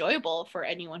way enjoyable for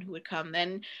anyone who would come.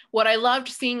 Then what I loved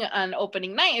seeing on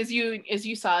opening night, as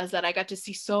you saw, is that I got to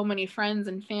see so many friends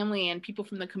and family and people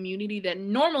from the community that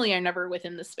normally are never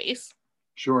within the space.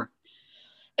 Sure.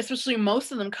 Especially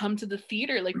most of them come to the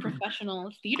theater, like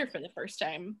professional theater, for the first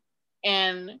time.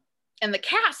 And the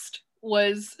cast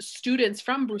was students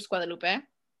from Bruce Guadalupe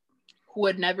who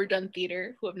had never done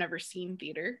theater, who have never seen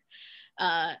theater,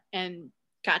 and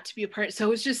got to be a part. So it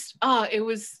was just, it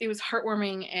was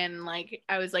heartwarming. And like,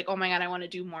 I was like, oh my God, I want to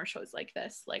do more shows like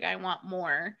this. Like I want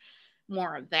more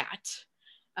of that.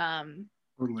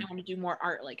 Totally. I want to do more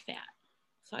art like that.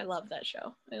 So I love that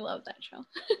show.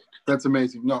 That's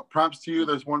amazing. No, props to you.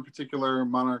 There's one particular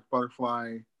Monarch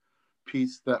Butterfly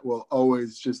piece that will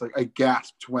always just like, I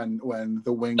gasped when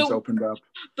the wings opened up.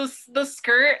 The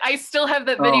skirt, I still have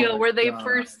that video where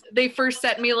they first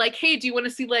sent me like, hey, do you want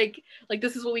to see like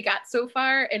this is what we got so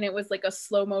far? And it was like a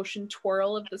slow motion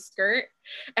twirl of the skirt.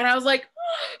 And I was like,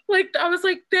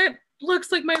 that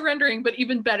looks like my rendering, but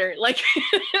even better. Like,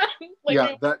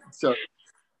 yeah,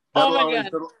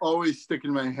 that'll always stick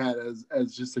in my head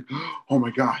as just like, oh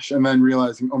my gosh. And then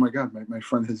realizing, oh my God, my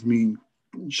friend Hasmeen,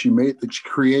 she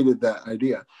created that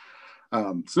idea.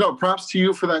 So no, props to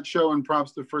you for that show, and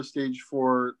props to First Stage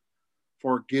for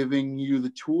for giving you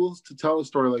the tools to tell a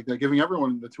story like that, giving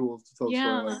everyone the tools to tell a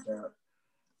Yeah. story like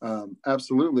that.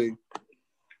 Absolutely.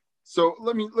 So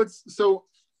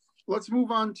let's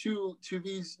move on to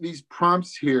these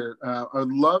prompts here. I'd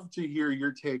love to hear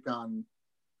your take on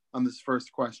this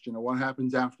first question of what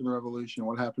happens after the revolution.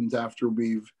 What happens after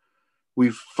we've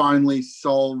finally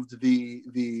solved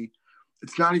the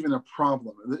it's not even a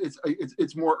problem.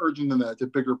 It's more urgent than that.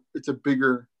 It's a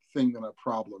bigger thing than a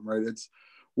problem, right? It's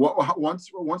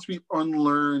once we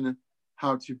unlearn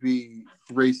how to be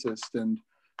racist and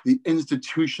the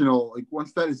institutional, like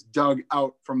once that is dug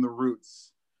out from the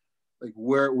roots, like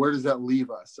where does that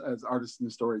leave us as artists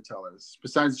and storytellers,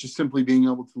 besides just simply being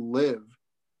able to live,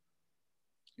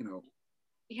 you know?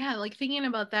 Yeah, like thinking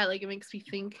about that, like it makes me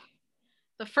think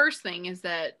the first thing is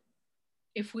that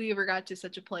if we ever got to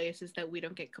such a place is that we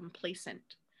don't get complacent.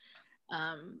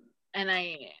 And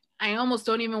I almost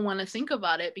don't even want to think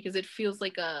about it because it feels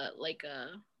like a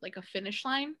finish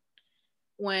line,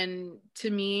 when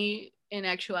to me in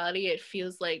actuality it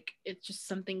feels like it's just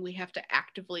something we have to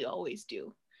actively always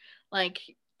do. Like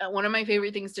one of my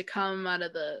favorite things to come out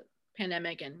of the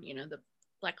pandemic and, you know, the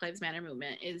Black Lives Matter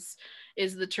movement is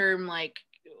the term like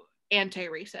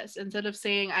anti-racist. Instead of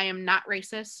saying I am not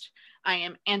racist, I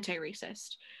am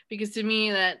anti-racist, because to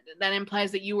me that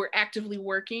implies that you were actively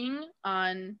working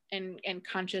on and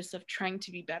conscious of trying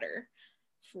to be better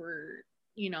for,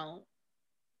 you know,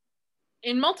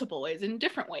 in multiple ways, in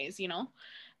different ways, you know.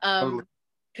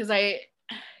 Because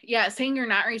saying you're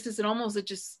not racist, it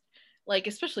just like,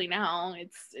 especially now,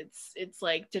 it's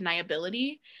like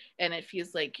deniability, and it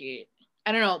feels like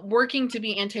I don't know, working to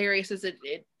be anti-racist,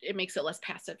 it makes it less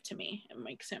passive to me. It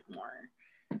makes it more.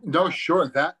 No,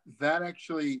 sure. That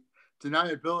actually,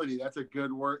 deniability, that's a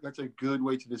good word. That's a good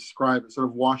way to describe it. Sort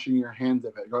of washing your hands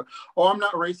of it. Go, oh, I'm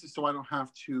not racist, so I don't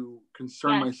have to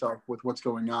concern myself with what's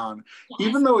going on,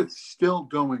 even though it's still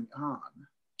going on.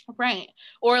 Right.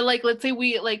 Or like, let's say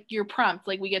we, like your prompt,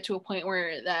 like we get to a point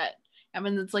where that, I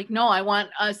mean, it's like, no, I want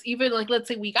us, even like, let's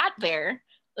say we got there.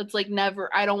 It's like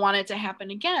never, I don't want it to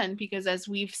happen again, because as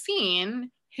we've seen,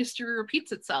 history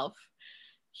repeats itself.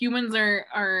 Humans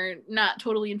are not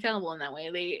totally infallible in that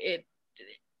way.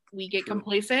 We get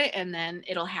complacent and then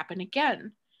it'll happen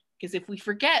again. Because if we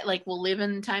forget, like we'll live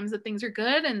in times that things are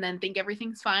good and then think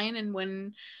everything's fine, and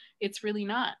when it's really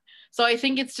not. So I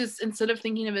think it's just, instead of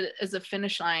thinking of it as a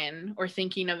finish line or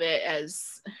thinking of it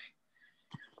as,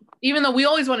 even though we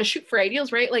always want to shoot for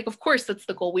ideals, right? Like, of course, that's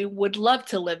the goal. We would love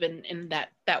to live in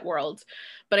that world.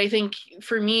 But I think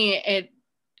for me,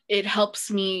 it helps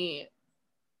me,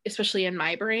 especially in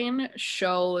my brain,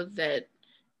 show that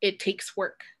it takes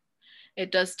work.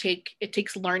 It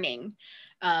takes learning.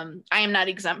 I am not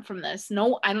exempt from this.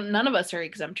 No, none of us are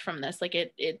exempt from this. Like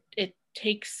it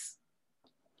takes,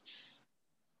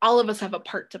 all of us have a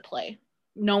part to play.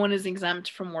 No one is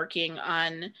exempt from working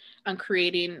on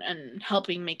creating and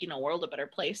helping making a world a better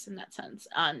place, in that sense,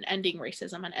 on ending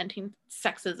racism, on ending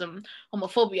sexism,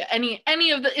 homophobia,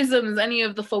 any of the isms, any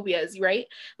of the phobias, right?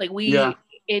 Like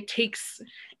it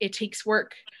takes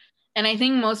work. And I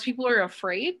think most people are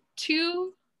afraid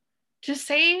to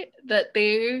say that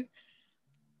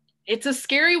it's a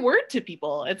scary word to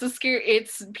people.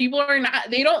 People are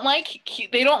not, they don't like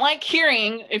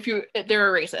hearing if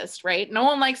they're a racist, right? No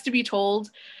one likes to be told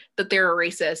that they're a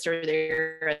racist or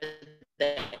they're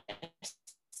this,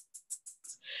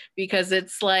 because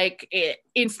it's like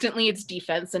instantly it's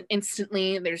defense, and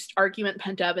instantly there's argument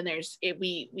pent up, and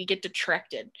we get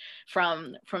detracted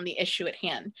from the issue at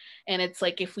hand. And it's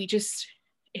like, if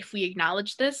we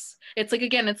acknowledge this, it's like,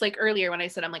 again, it's like earlier when I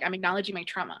said, I'm acknowledging my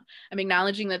trauma. I'm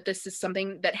acknowledging that this is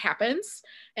something that happens,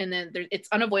 and then it's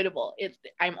unavoidable.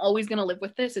 I'm always going to live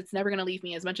with this. It's never going to leave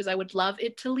me. As much as I would love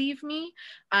it to leave me,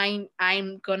 I'm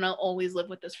going to always live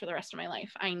with this for the rest of my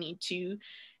life. I need to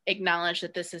acknowledge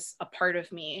that this is a part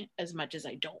of me as much as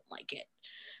I don't like it.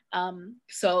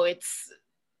 So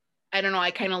I don't know,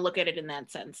 I kind of look at it in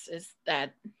that sense, is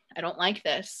that I don't like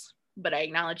this, but I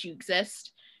acknowledge you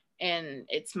exist. And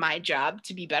it's my job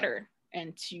to be better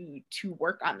and to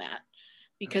work on that,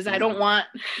 because I don't want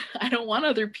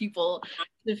other people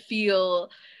to feel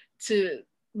you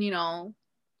know,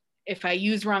 if I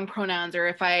use wrong pronouns, or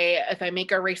if I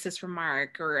make a racist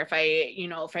remark, or if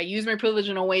I use my privilege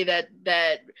in a way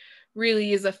that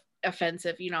really is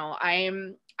offensive, you know, I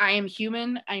am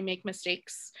human. I make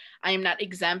mistakes. I am not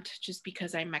exempt just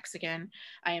because I'm Mexican.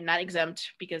 I am not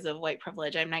exempt because of white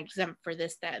privilege. I'm not exempt for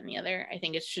this, that, and the other. I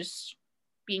think it's just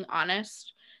being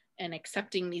honest and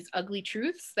accepting these ugly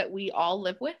truths that we all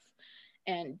live with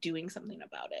and doing something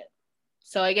about it.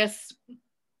 So I guess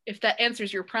if that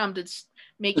answers your prompt, it's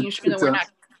making sure that we're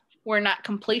not we're not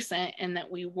complacent and that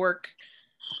we work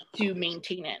to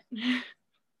maintain it.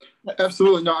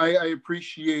 Absolutely. No, I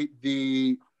appreciate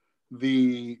the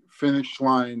finish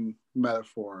line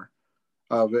metaphor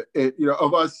of it,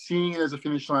 of us seeing it as a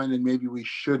finish line, and maybe we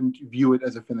shouldn't view it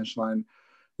as a finish line.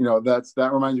 That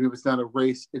reminds me of, it's not a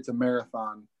race, it's a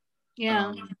marathon.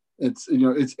 Yeah.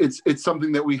 It's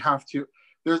something that we have to,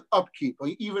 there's upkeep.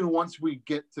 Like, even once we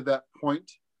get to that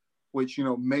point, which,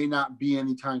 may not be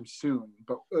anytime soon,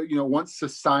 but, once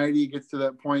society gets to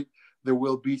that point, there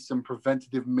will be some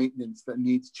preventative maintenance that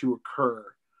needs to occur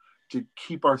to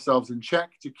keep ourselves in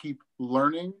check, to keep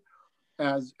learning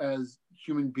as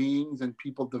human beings and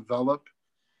people develop.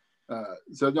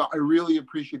 So no, I really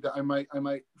appreciate that. I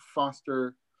might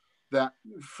foster that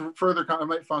further. I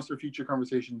might foster future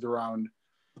conversations around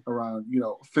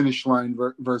finish line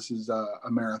versus a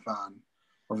marathon,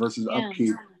 or versus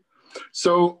upkeep.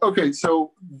 So okay,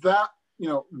 so that,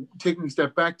 taking a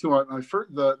step back to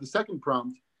the second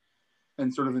prompt,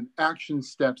 and sort of an action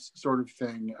steps sort of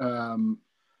thing.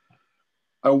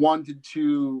 I wanted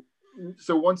to,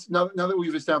 so now that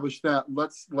we've established that,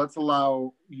 let's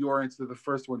allow your answer to the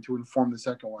first one to inform the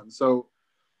second one. So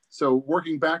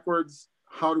working backwards,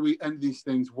 how do we end these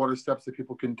things? What are steps that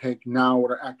people can take now?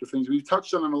 What are active things? We've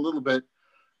touched on them a little bit.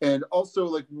 And also,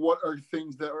 like, what are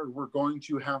things that we're going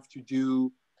to have to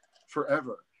do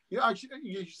forever? Actually,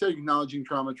 you said acknowledging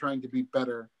trauma, trying to be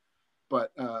better.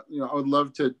 But, I would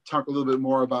love to talk a little bit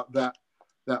more about that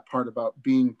part about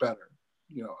being better,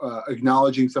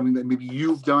 acknowledging something that maybe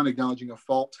you've done, acknowledging a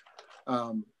fault,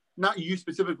 not you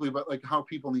specifically, but like how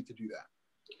people need to do that.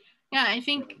 Yeah, I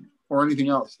think. Or anything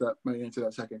else that might answer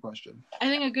that second question. I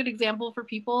think a good example for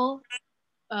people,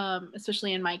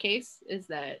 especially in my case, is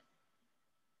that,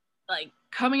 like,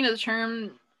 coming to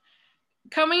terms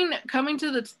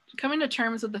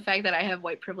with the fact that I have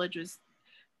white privilege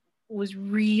was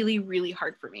really, really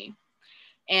hard for me.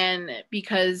 And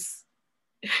because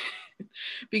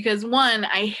one,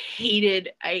 I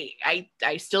hated,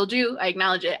 I still do, I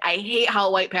acknowledge it, I hate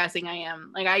how white passing I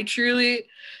am. Like, I truly,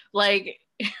 like,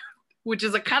 which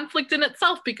is a conflict in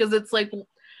itself, because it's like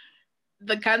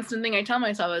the constant thing I tell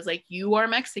myself is like, you are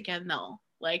Mexican though.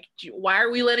 Like, why are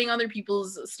we letting other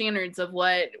people's standards of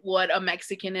what a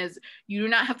Mexican is? You do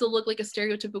not have to look like a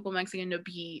stereotypical Mexican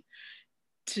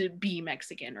to be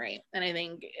Mexican, right? And I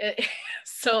think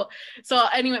so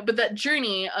anyway, but that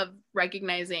journey of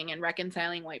recognizing and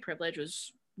reconciling white privilege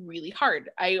was really hard.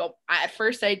 At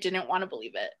first I didn't want to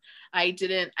believe it. I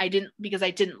didn't because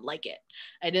I didn't like it.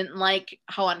 I didn't like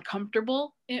how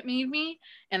uncomfortable it made me,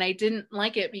 and I didn't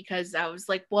like it because I was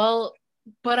like, well,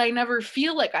 but I never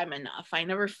feel like I'm enough. I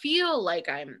never feel like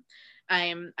I'm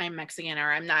Mexican,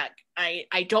 or I'm not. I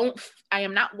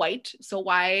am not white. So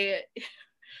why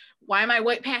am I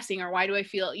white passing, or why do I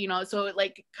feel, so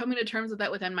like coming to terms with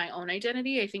that within my own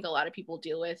identity, I think a lot of people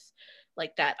deal with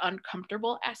like that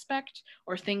uncomfortable aspect,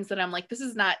 or things that I'm like, this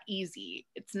is not easy.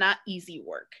 It's not easy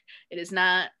work. It is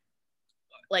not,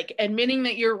 like, admitting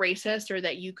that you're racist, or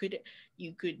that you could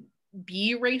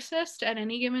be racist at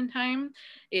any given time.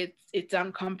 It's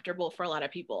uncomfortable for a lot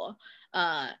of people.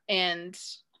 And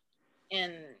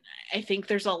I think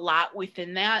there's a lot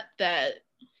within that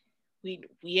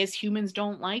we as humans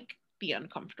don't like be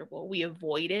uncomfortable. We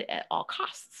avoid it at all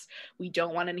costs. We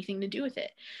don't want anything to do with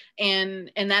it. And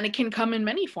that it can come in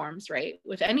many forms, right?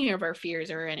 With any of our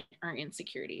fears or our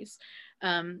insecurities.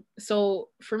 So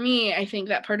for me, I think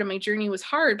that part of my journey was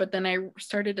hard, but then I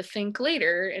started to think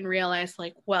later and realized,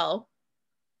 like, well,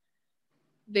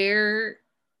 there's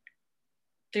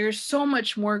so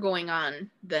much more going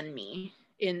on than me.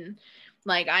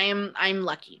 Like, I'm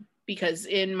lucky, because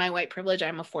in my white privilege,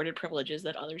 I'm afforded privileges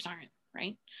that others aren't,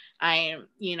 right? I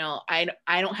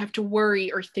don't have to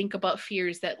worry or think about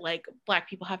fears that, like, Black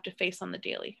people have to face on the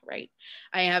daily, right?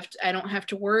 I don't have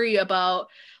to worry about,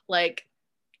 like,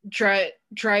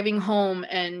 driving home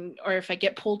or if I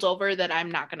get pulled over, that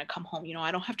I'm not going to come home.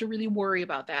 I don't have to really worry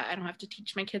about that. I don't have to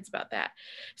teach my kids about that.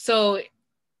 So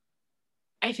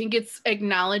I think it's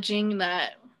acknowledging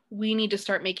that we need to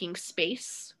start making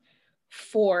space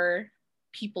for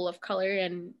people of color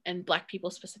and Black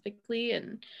people specifically,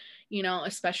 and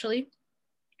especially,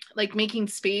 like, making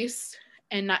space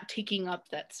and not taking up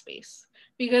that space,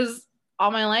 because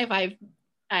all my life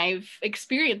I've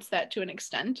experienced that to an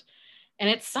extent, and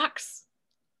it sucks,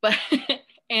 but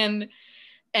and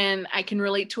I can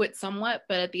relate to it somewhat,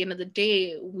 but at the end of the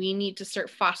day, we need to start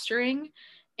fostering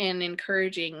and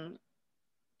encouraging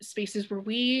spaces where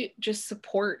we just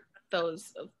support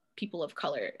those people of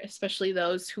color, especially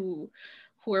those who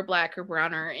who are Black or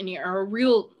brown or any or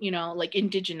real, like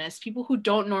indigenous people who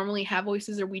don't normally have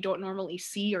voices or we don't normally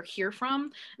see or hear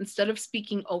from, instead of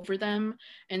speaking over them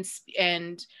and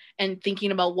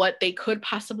thinking about what they could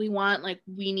possibly want, like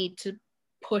we need to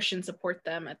push and support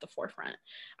them at the forefront.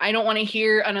 I don't want to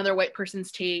hear another white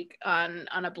person's take on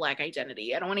a Black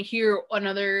identity. I don't want to hear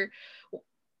another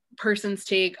person's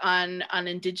take on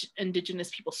indigenous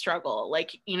people struggle.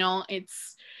 Like,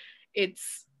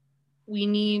 it's we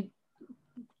need,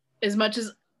 as much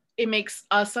as it makes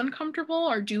us uncomfortable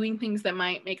or doing things that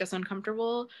might make us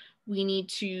uncomfortable, we need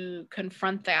to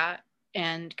confront that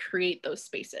and create those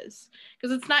spaces,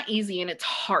 because it's not easy and it's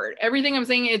hard. Everything I'm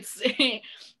saying, it's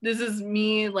this is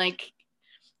me like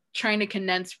trying to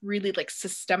condense really like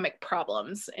systemic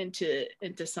problems into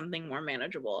something more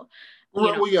manageable.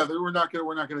 Well, yeah, we're not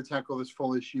gonna tackle this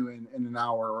full issue in an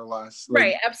hour or less. Like,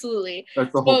 right, absolutely.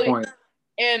 That's the whole point.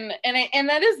 And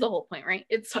that is the whole point, right?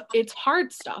 It's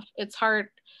hard stuff. It's hard,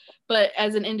 but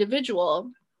as an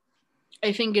individual,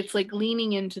 I think it's like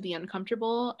leaning into the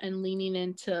uncomfortable and leaning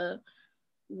into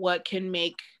what can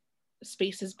make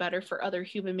spaces better for other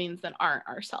human beings that aren't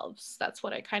ourselves. That's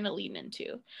what I kind of lean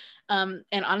into. And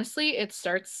honestly, it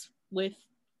starts with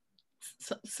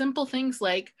simple things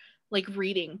like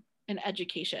reading and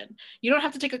education. You don't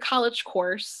have to take a college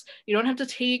course. You don't have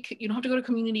to go to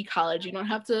community college. You don't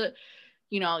have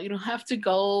to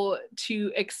go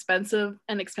to expensive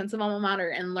alma mater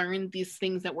and learn these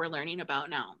things that we're learning about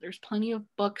now. There's plenty of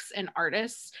books and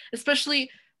artists, especially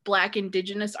Black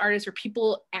indigenous artists or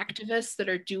people, activists that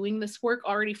are doing this work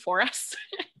already for us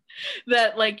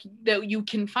that you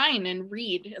can find and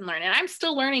read and learn. And I'm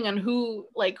still learning on who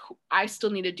I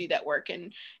still need to do that work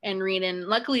and read. And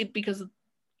luckily, because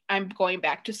I'm going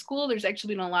back to school, there's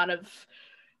actually been a lot of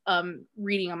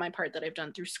reading on my part that I've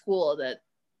done through school that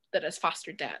has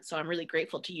fostered that. So I'm really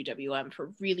grateful to UWM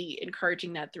for really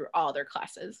encouraging that through all their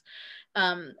classes.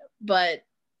 But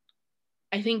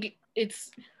I think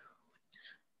it's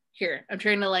here, I'm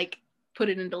trying to put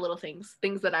it into little things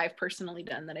that I've personally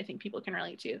done that I think people can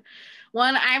relate to.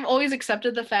 One, I've always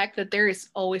accepted the fact that there is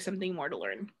always something more to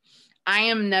learn. I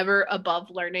am never above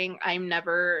learning. I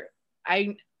never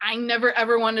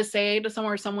ever want to say to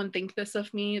someone or someone think this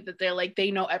of me, that they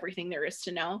know everything there is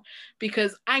to know,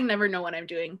 because I never know what I'm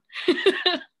doing.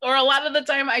 Or a lot of the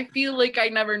time I feel like I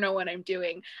never know what I'm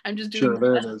doing. I'm just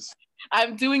doing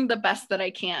I'm doing the best that I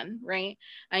can, right?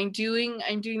 I'm doing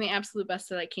the absolute best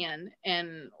that I can,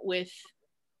 and with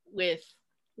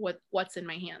what's in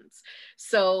my hands.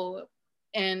 So,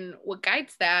 and what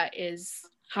guides that is,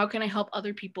 how can I help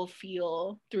other people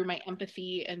feel through my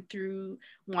empathy and through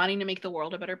wanting to make the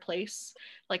world a better place?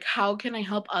 How can I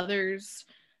help others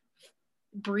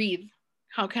breathe?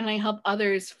 How can I help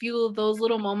others feel those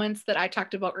little moments that I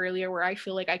talked about earlier where I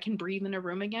feel like I can breathe in a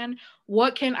room again?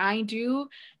 What can I do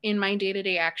in my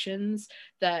day-to-day actions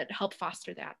that help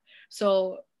foster that?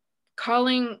 So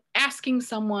asking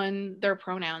someone their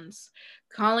pronouns,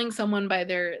 calling someone by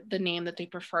the name that they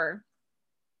prefer,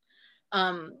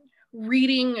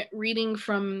 reading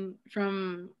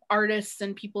from artists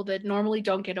and people that normally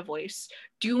don't get a voice,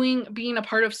 being a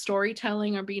part of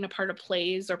storytelling or being a part of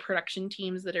plays or production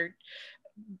teams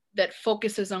that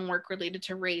focuses on work related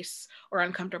to race or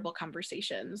uncomfortable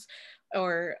conversations,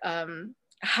 or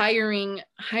hiring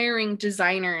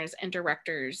designers and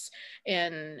directors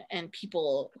and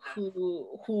people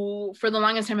who for the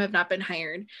longest time have not been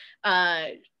hired,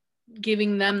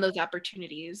 giving them those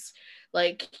opportunities,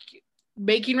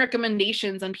 making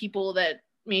recommendations on people that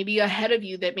maybe ahead of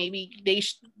you, that maybe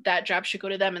that job should go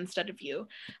to them instead of you.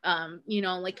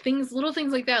 Little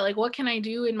things like that. What can I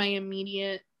do in my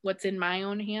immediate, what's in my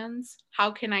own hands? How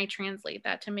can I translate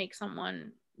that to make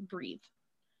someone breathe?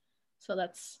 So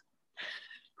does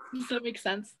that make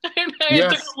sense? It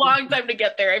took a long time to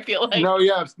get there, I feel like. No,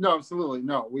 yeah, no, absolutely.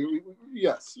 No,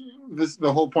 yes.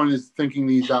 The whole point is thinking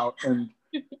these out, and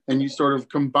you sort of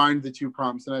combined the two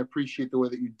prompts, and I appreciate the way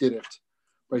that you did it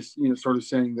by sort of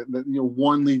saying that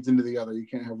one leads into the other. You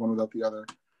can't have one without the other.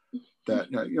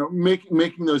 That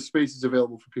making those spaces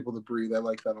available for people to breathe. I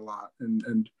like that a lot,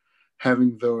 and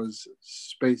having those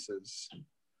spaces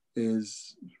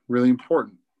is really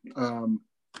important.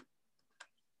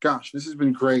 Gosh, this has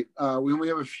been great. We only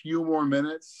have a few more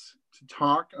minutes to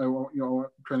talk. I'm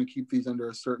trying to keep these under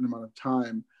a certain amount of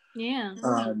time. Yeah.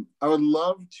 I would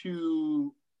love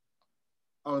to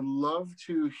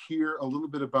hear a little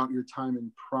bit about your time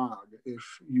in Prague, if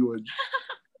you would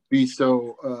be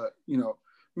so,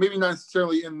 maybe not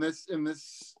necessarily in this,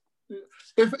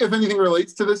 if anything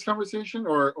relates to this conversation,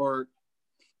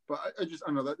 but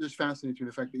I know that just fascinates me,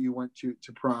 the fact that you went to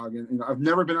Prague, and I've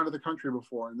never been out of the country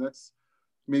before, and that's,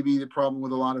 maybe the problem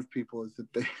with a lot of people is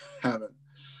that they haven't.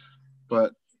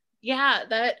 But yeah,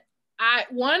 I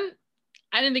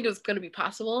didn't think it was going to be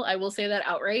possible. I will say that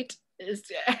outright.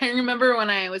 I remember when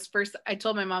I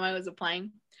told my mom I was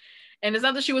applying, and it's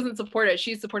not that she wasn't supportive.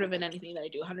 She's supportive in anything that I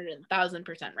do,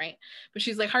 100,000%, right? But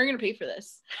she's like, how are you going to pay for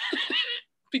this?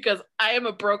 Because I am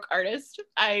a broke artist.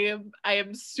 I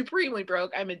am supremely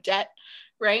broke. I'm in debt,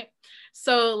 right?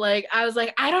 So like, I was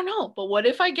like, I don't know, but what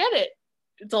if I get it?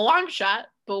 It's a long shot,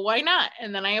 but why not?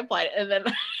 And then I applied, and then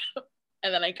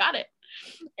and then I got it.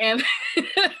 And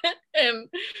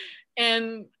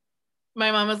and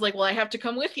my mom was like, well, I have to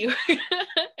come with you.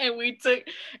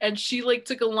 And she like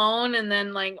took a loan, and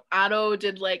then like Otto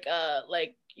did like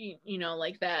like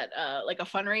like that like a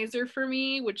fundraiser for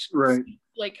me, which right.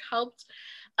 like helped.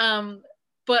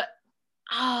 But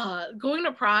going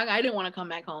to Prague, I didn't want to come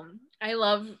back home.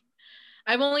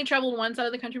 I've only traveled once out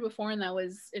of the country before, and that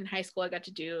was in high school. I got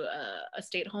to do a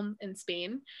stay at home in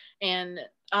Spain, and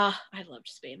I loved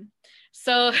Spain.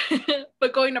 So,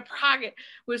 but going to Prague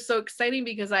was so exciting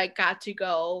because I got to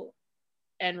go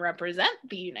and represent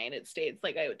the United States.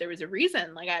 Like there was a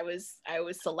reason, like I was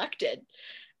selected.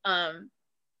 And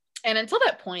until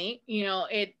that point,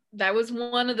 that was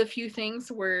one of the few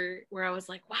things where I was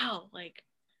like, wow, like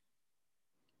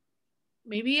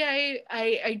maybe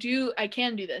I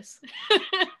can do this.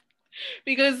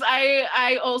 Because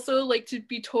I also, like, to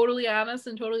be totally honest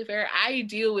and totally fair, I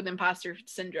deal with imposter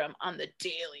syndrome on the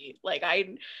daily. Like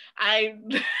I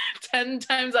 10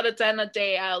 times out of 10 a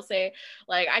day, I'll say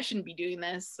like, I shouldn't be doing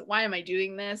this. Why am I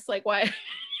doing this? Like, why?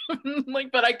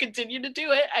 Like, but I continue to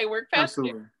do it. I work past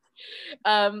it.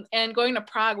 And going to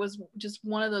Prague was just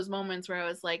one of those moments where I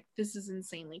was like, this is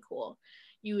insanely cool.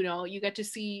 You get to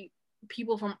see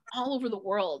people from all over the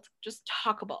world just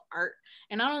talk about art,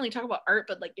 and not only talk about art,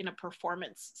 but like in a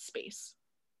performance space,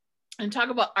 and talk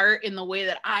about art in the way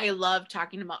that I love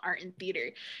talking about art in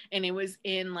theater. And it was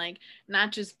in like,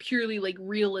 not just purely like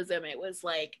realism, it was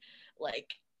like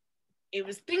it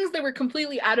was things that were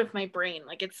completely out of my brain.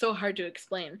 Like, it's so hard to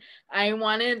explain. I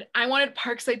wanted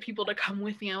Parkside people to come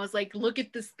with me. I was like, look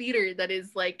at this theater that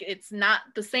is like, it's not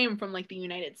the same from like the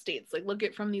United States. Like, look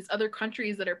at from these other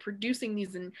countries that are producing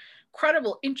these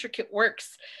incredible, intricate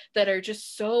works that are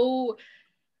just so,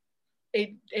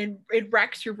 it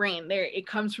wrecks your brain. There, it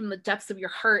comes from the depths of your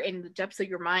heart and the depths of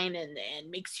your mind, and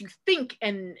makes you think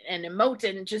and emote,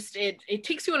 and just it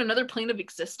takes you on another plane of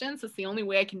existence. That's the only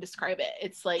way I can describe it.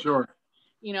 It's like, sure.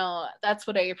 That's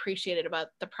what I appreciated about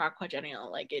the Prague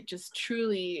Quadrennial. Like, it just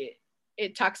truly,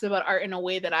 it talks about art in a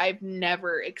way that I've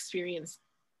never experienced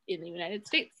in the United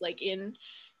States, like in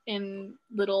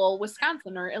little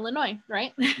Wisconsin or Illinois,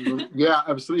 right? Yeah,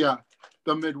 absolutely. Yeah,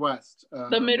 the Midwest.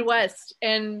 The Midwest,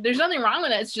 and there's nothing wrong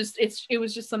with it. It's just it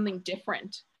was just something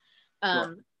different.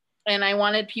 Sure. And I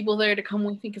wanted people there to come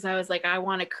with me because I was like, I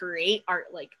want to create art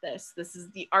like this. This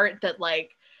is the art that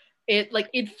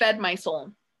it fed my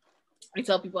soul. I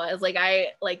tell people, I was like,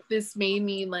 this made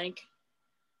me like,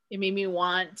 it made me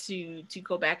want to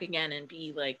go back again and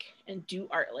be like, and do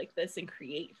art like this and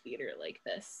create theater like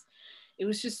this. It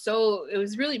was just it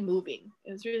was really moving.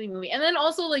 It was really moving. And then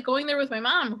also like going there with my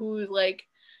mom, who like,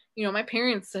 my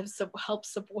parents have helped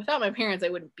support. Without my parents, I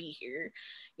wouldn't be here.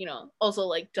 Also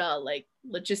like, like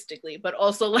logistically, but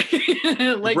also like,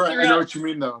 like right. I know what you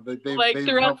mean though. They've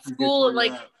throughout school,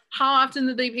 like, how often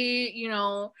did they pay,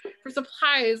 for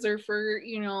supplies or for,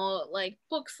 like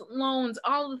books, loans,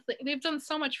 all the things. They've done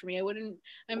so much for me.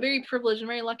 I'm very privileged and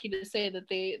very lucky to say that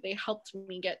they helped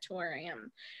me get to where I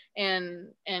am.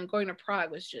 And going to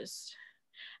Prague was just,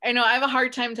 I know I have a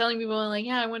hard time telling people like,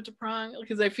 yeah, I went to Prague,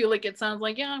 because I feel like it sounds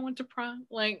like, yeah, I went to Prague.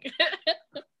 Like,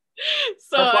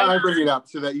 so that's why I bring it up,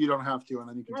 so that you don't have to, and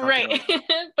then you can talk right. about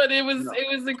it. But it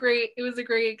was a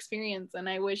great experience. And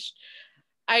I wish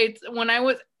when I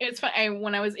was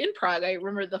in Prague, I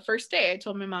remember the first day I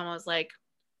told my mom, I was like,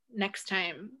 next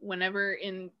time, whenever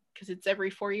because it's every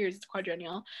 4 years, it's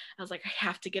quadrennial. I was like, I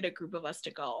have to get a group of us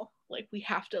to go. Like, we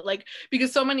have to, like,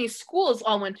 because so many schools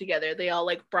all went together. They all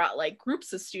like brought like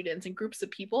groups of students and groups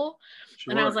of people.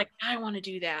 Sure. And I was like, I want to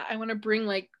do that. I want to bring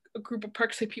like a group of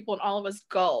Parkside people and all of us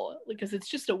go, because it's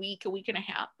just a week and a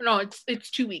half. No,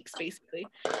 it's 2 weeks basically.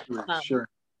 Sure.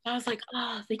 I was like,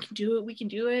 oh, they can do it. We can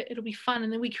do it. It'll be fun.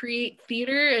 And then we create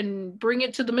theater and bring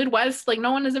it to the Midwest like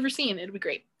no one has ever seen. It'll be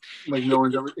great. Like no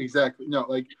one's ever, exactly. No,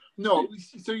 like, no.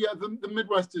 So yeah, the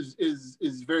Midwest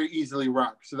is very easily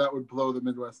rocked. So that would blow the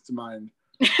Midwest's mind,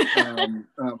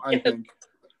 I think.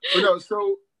 But no,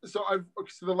 so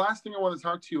the last thing I want to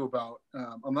talk to you about,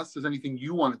 unless there's anything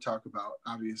you want to talk about,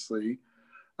 obviously,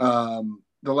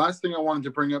 the last thing I wanted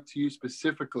to bring up to you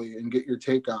specifically and get your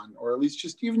take on, or at least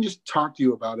just talk to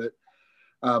you about it,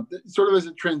 sort of as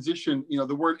a transition,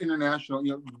 the word international,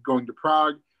 going to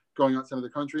Prague, going outside of the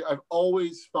country, I've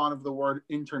always thought of the word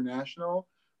international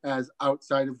as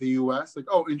outside of the U.S. Like,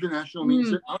 oh, international means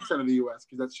you're outside of the U.S.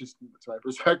 because that's my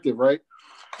perspective, right?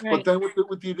 But then with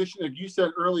the addition, like you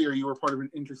said earlier, you were part of an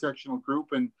intersectional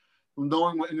group, and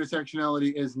knowing what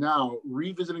intersectionality is now,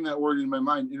 revisiting that word in my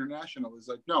mind, international, is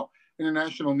like, no,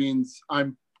 international means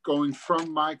I'm going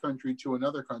from my country to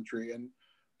another country, and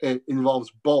it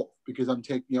involves both because I'm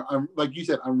taking, I'm, like you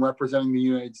said, I'm representing the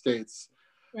United States.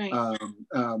 Right.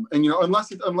 And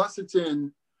unless it's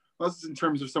in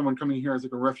terms of someone coming here as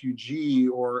like a refugee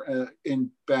or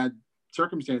in bad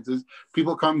circumstances,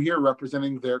 people come here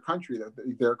representing their country,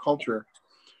 their culture.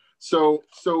 So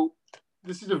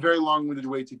this is a very long-winded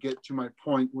way to get to my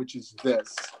point, which is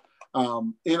this: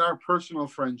 in our personal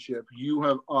friendship, you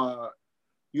have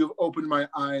opened my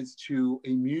eyes to a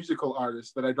musical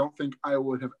artist that I don't think I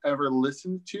would have ever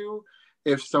listened to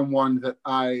if someone that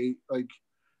I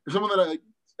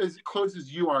as close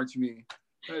as you are to me,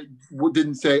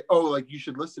 didn't say, oh, like, you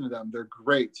should listen to them, they're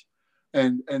great.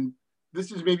 And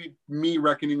this is maybe me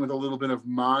reckoning with a little bit of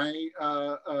my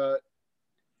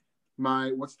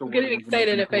what's the word? I'm getting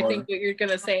excited if I think what you're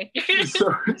gonna say.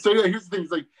 so yeah, here's the thing.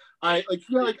 It's like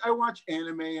I watch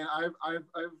anime, and I've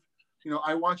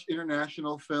I watch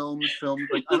international films.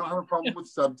 Like, I don't have a problem with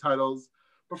subtitles,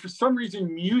 but for some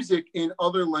reason, music in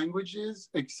other languages,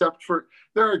 there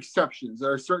are exceptions.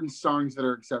 There are certain songs that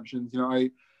are exceptions.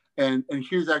 And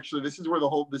here's actually, this is where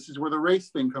the race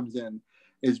thing comes in,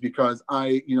 is because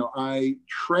I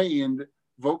trained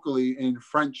vocally in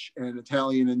French and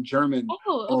Italian and German,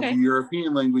 all the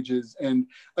European languages, and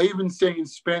I even sang in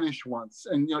Spanish once.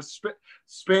 And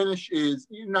Spanish is,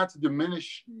 not to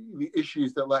diminish the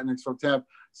issues that Latinx folks have,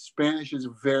 Spanish is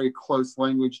a very close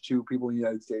language to people in the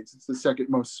United States. It's the second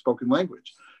most spoken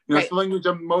language. It's the language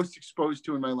I'm most exposed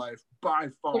to in my life by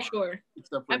far. For sure.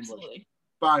 Except for Absolutely. English.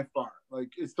 By far.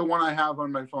 Like, it's the one I have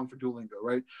on my phone for Duolingo,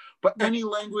 right? But any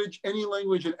language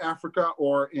in Africa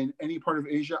or in any part of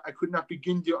Asia, I could not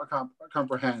begin to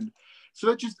comprehend.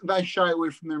 So I shy away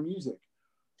from their music,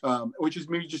 which is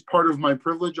maybe just part of my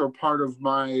privilege or part of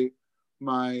my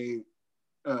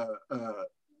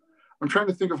I'm trying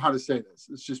to think of how to say this.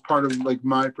 It's just part of like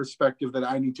my perspective that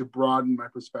I need to broaden my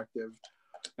perspective,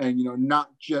 and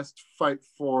not just fight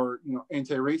for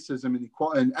anti-racism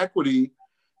and equity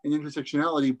and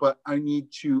intersectionality, but I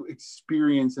need to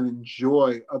experience and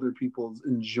enjoy other people's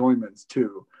enjoyments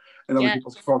too, and other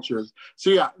people's cultures. So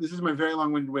yeah, this is my very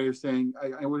long-winded way of saying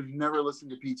I would have never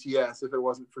listened to BTS if it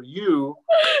wasn't for you.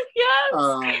 Yes.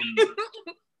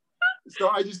 So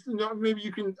I just, maybe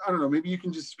you can, I don't know, maybe you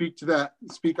can just speak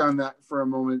on that for a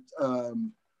moment.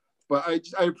 But I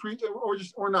appreciate, or I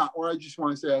just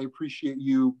want to say I appreciate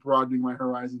you broadening my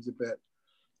horizons a bit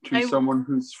to someone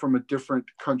who's from a different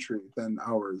country than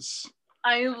ours.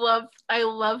 I love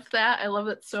that. I love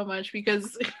it so much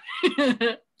because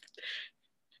I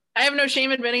have no shame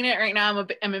admitting it right now.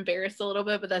 I'm embarrassed a little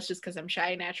bit, but that's just because I'm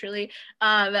shy naturally.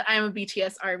 That I'm a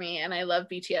BTS army and I love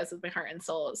BTS with my heart and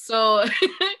soul. So,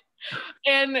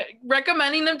 and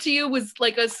recommending them to you was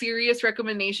like a serious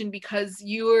recommendation because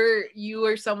you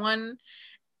are someone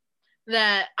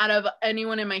that out of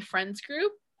anyone in my friends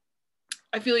group,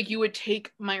 I feel like you would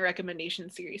take my recommendation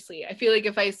seriously. I feel like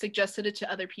if I suggested it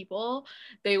to other people,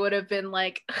 they would have been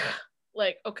like,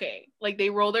 okay, like they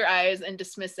roll their eyes and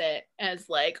dismiss it as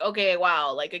like, okay,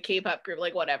 wow, like a K-pop group,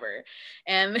 like whatever.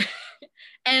 And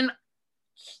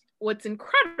what's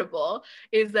incredible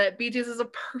is that BTS is a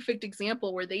perfect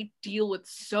example where they deal with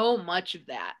so much of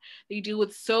that. They deal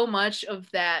with so much of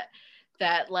that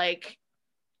like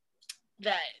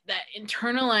that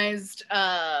internalized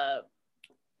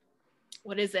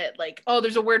what is it, like, oh,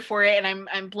 there's a word for it and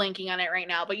I'm blanking on it right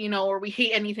now, but or we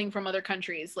hate anything from other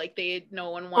countries, like no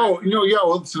one wants.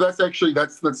 Well, so that's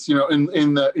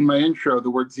in my intro, the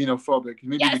word xenophobic,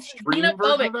 maybe an extreme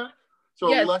version of that.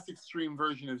 So a less extreme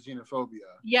version of xenophobia.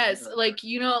 Yes, like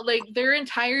like their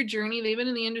entire journey, they've been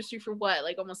in the industry for what,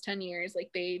 like almost 10 years. Like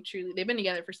they've been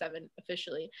together for 7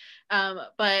 officially.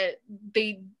 But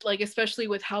they, like, especially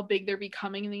with how big they're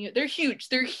becoming they're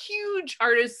huge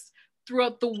artists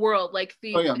throughout the world. Like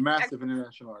massive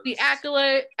international artists.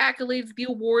 The accolades, the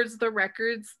awards, the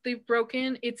records they've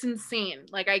broken, it's insane.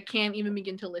 Like I can't even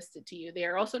begin to list it to you. They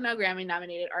are also now Grammy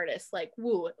nominated artists. Like,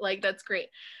 woo, like that's great.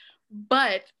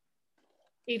 But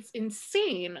it's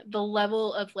insane the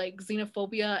level of like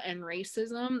xenophobia and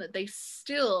racism that they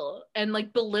still, and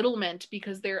like belittlement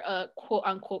because they're a quote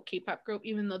unquote K-pop group,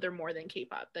 even though they're more than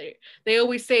K-pop. They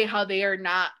always say how they are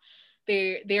not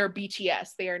they are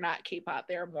BTS. They are not K-pop.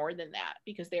 They are more than that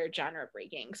because they are genre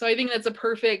breaking. So I think that's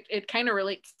it kind of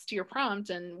relates to your prompt,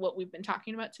 and what we've been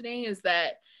talking about today is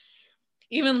that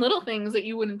even little things that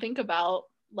you wouldn't think about,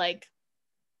 like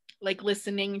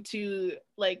listening to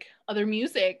like other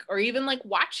music, or even like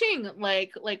watching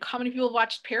like how many people have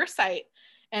watched Parasite,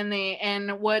 and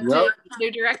what did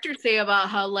the director say about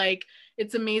how like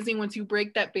it's amazing once you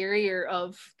break that barrier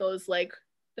of those like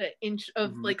the inch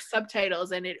of like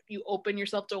subtitles, and you open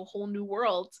yourself to a whole new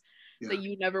world that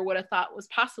you never would have thought was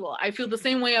possible. I feel the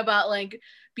same way about like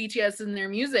BTS and their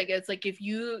music. It's like if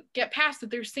you get past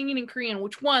that they're singing in Korean,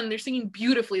 which one, they're singing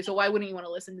beautifully, so why wouldn't you want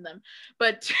to listen to them?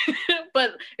 But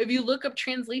but if you look up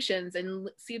translations and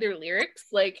see their lyrics,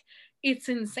 like it's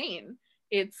insane.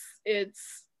 It's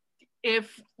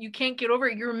if you can't get over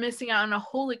it, you're missing out on a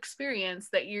whole experience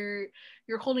that you're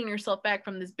holding yourself back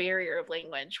from this barrier of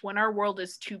language when our world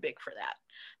is too big for that.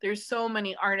 There's so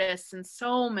many artists and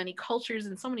so many cultures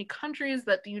and so many countries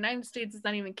that the United States is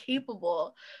not even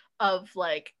capable of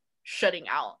like shutting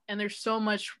out. And there's so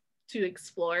much to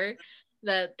explore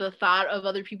that the thought of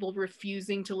other people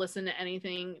refusing to listen to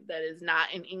anything that is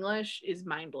not in English is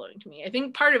mind-blowing to me. I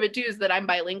think part of it too is that I'm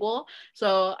bilingual.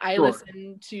 So I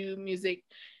listen to music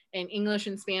in English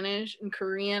and Spanish and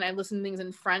Korean. I listen to things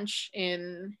in French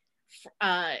and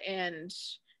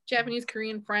Japanese,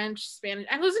 Korean, French, Spanish.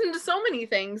 I listen to so many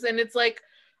things, and it's like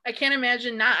I can't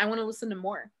imagine not. I want to listen to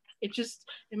more. It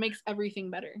makes everything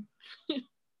better.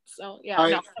 So yeah,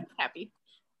 I'm happy.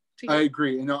 I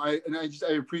agree. I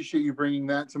appreciate you bringing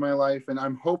that to my life, and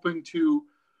I'm hoping to,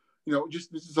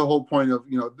 just this is the whole point of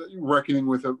reckoning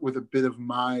with a bit of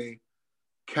my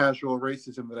casual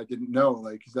racism that I didn't know.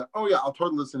 Like, is that I'll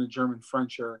totally listen to German,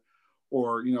 French, or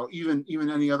even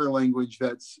any other language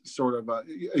that's sort of a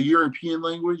European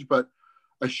language, but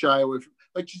I shy away from,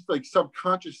 just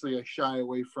subconsciously I shy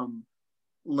away from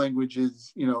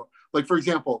languages. Like for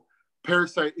example,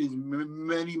 Parasite is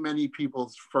many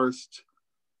people's first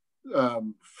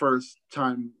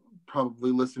time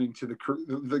probably listening to the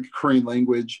Korean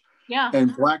language. Yeah.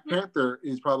 And Black Panther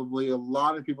is probably a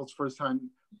lot of people's first time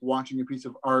watching a piece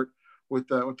of art with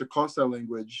the Xhosa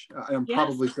language. I'm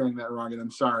probably saying that wrong, and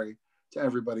I'm sorry to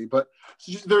everybody, but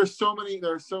there's so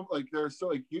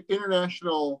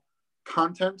international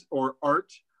content or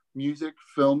art, music,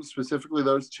 film, specifically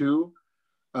those two,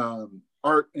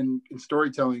 art and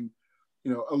storytelling.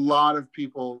 A lot of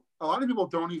people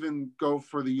don't even go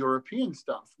for the European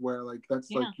stuff, where that's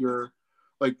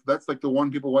that's the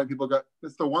one thing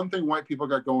white people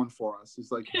got going for us,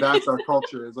 is like that's our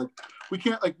culture. Is like we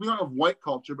don't have white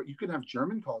culture, but you can have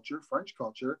German culture, French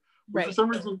culture. Right. For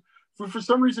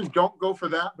some reason don't go for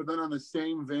that, but then on the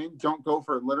same vein, don't go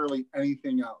for literally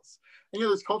anything else. And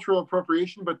there's cultural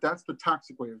appropriation, but that's the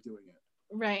toxic way of doing it.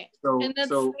 Right. And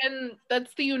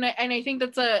that's the unite, and I think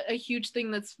that's a huge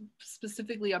thing that's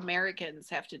specifically Americans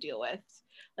have to deal with.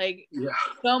 Like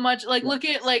so much, like look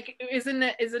at isn't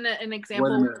it an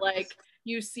example where like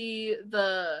you see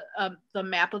the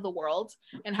map of the world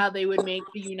and how they would make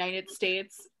the United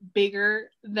States bigger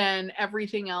than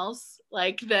everything else,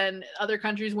 like than other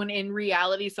countries, when in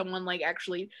reality someone like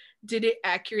actually did it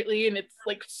accurately, and it's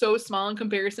like so small in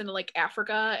comparison to like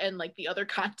Africa and like the other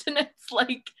continents.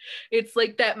 Like it's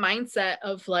like that mindset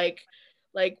of like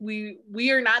we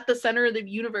are not the center of the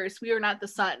universe. We are not the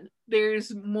sun.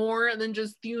 There's more than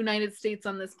just the United States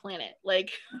on this planet.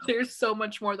 Like there's so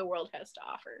much more the world has to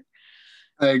offer.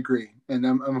 I agree. And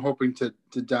I'm hoping to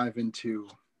dive into,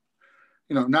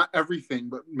 not everything,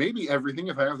 but maybe everything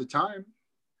if I have the time.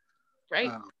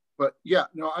 Right. But yeah,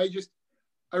 no, I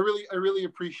really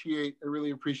appreciate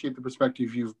the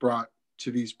perspective you've brought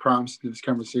to these prompts, to this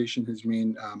conversation,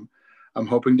 Hasmeen. I'm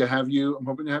hoping to have you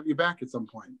back at some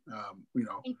point.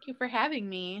 Thank you for having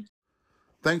me.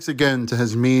 Thanks again to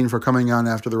Hasmeen for coming on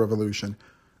After the Revolution.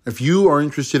 If you are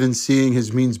interested in seeing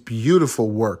Hasmeen's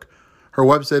beautiful work, her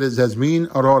website is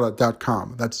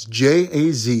JazminAurora.com. That's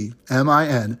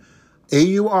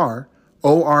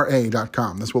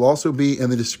JazminAurora.com. This will also be in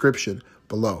the description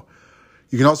below.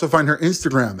 You can also find her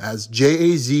Instagram as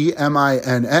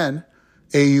JazminAuroraa.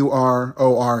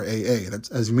 That's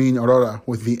Hasmeen Aurora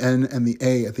with the N and the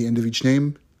A at the end of each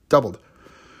name, doubled.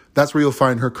 That's where you'll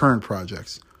find her current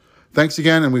projects. Thanks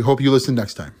again, and we hope you listen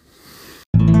next time.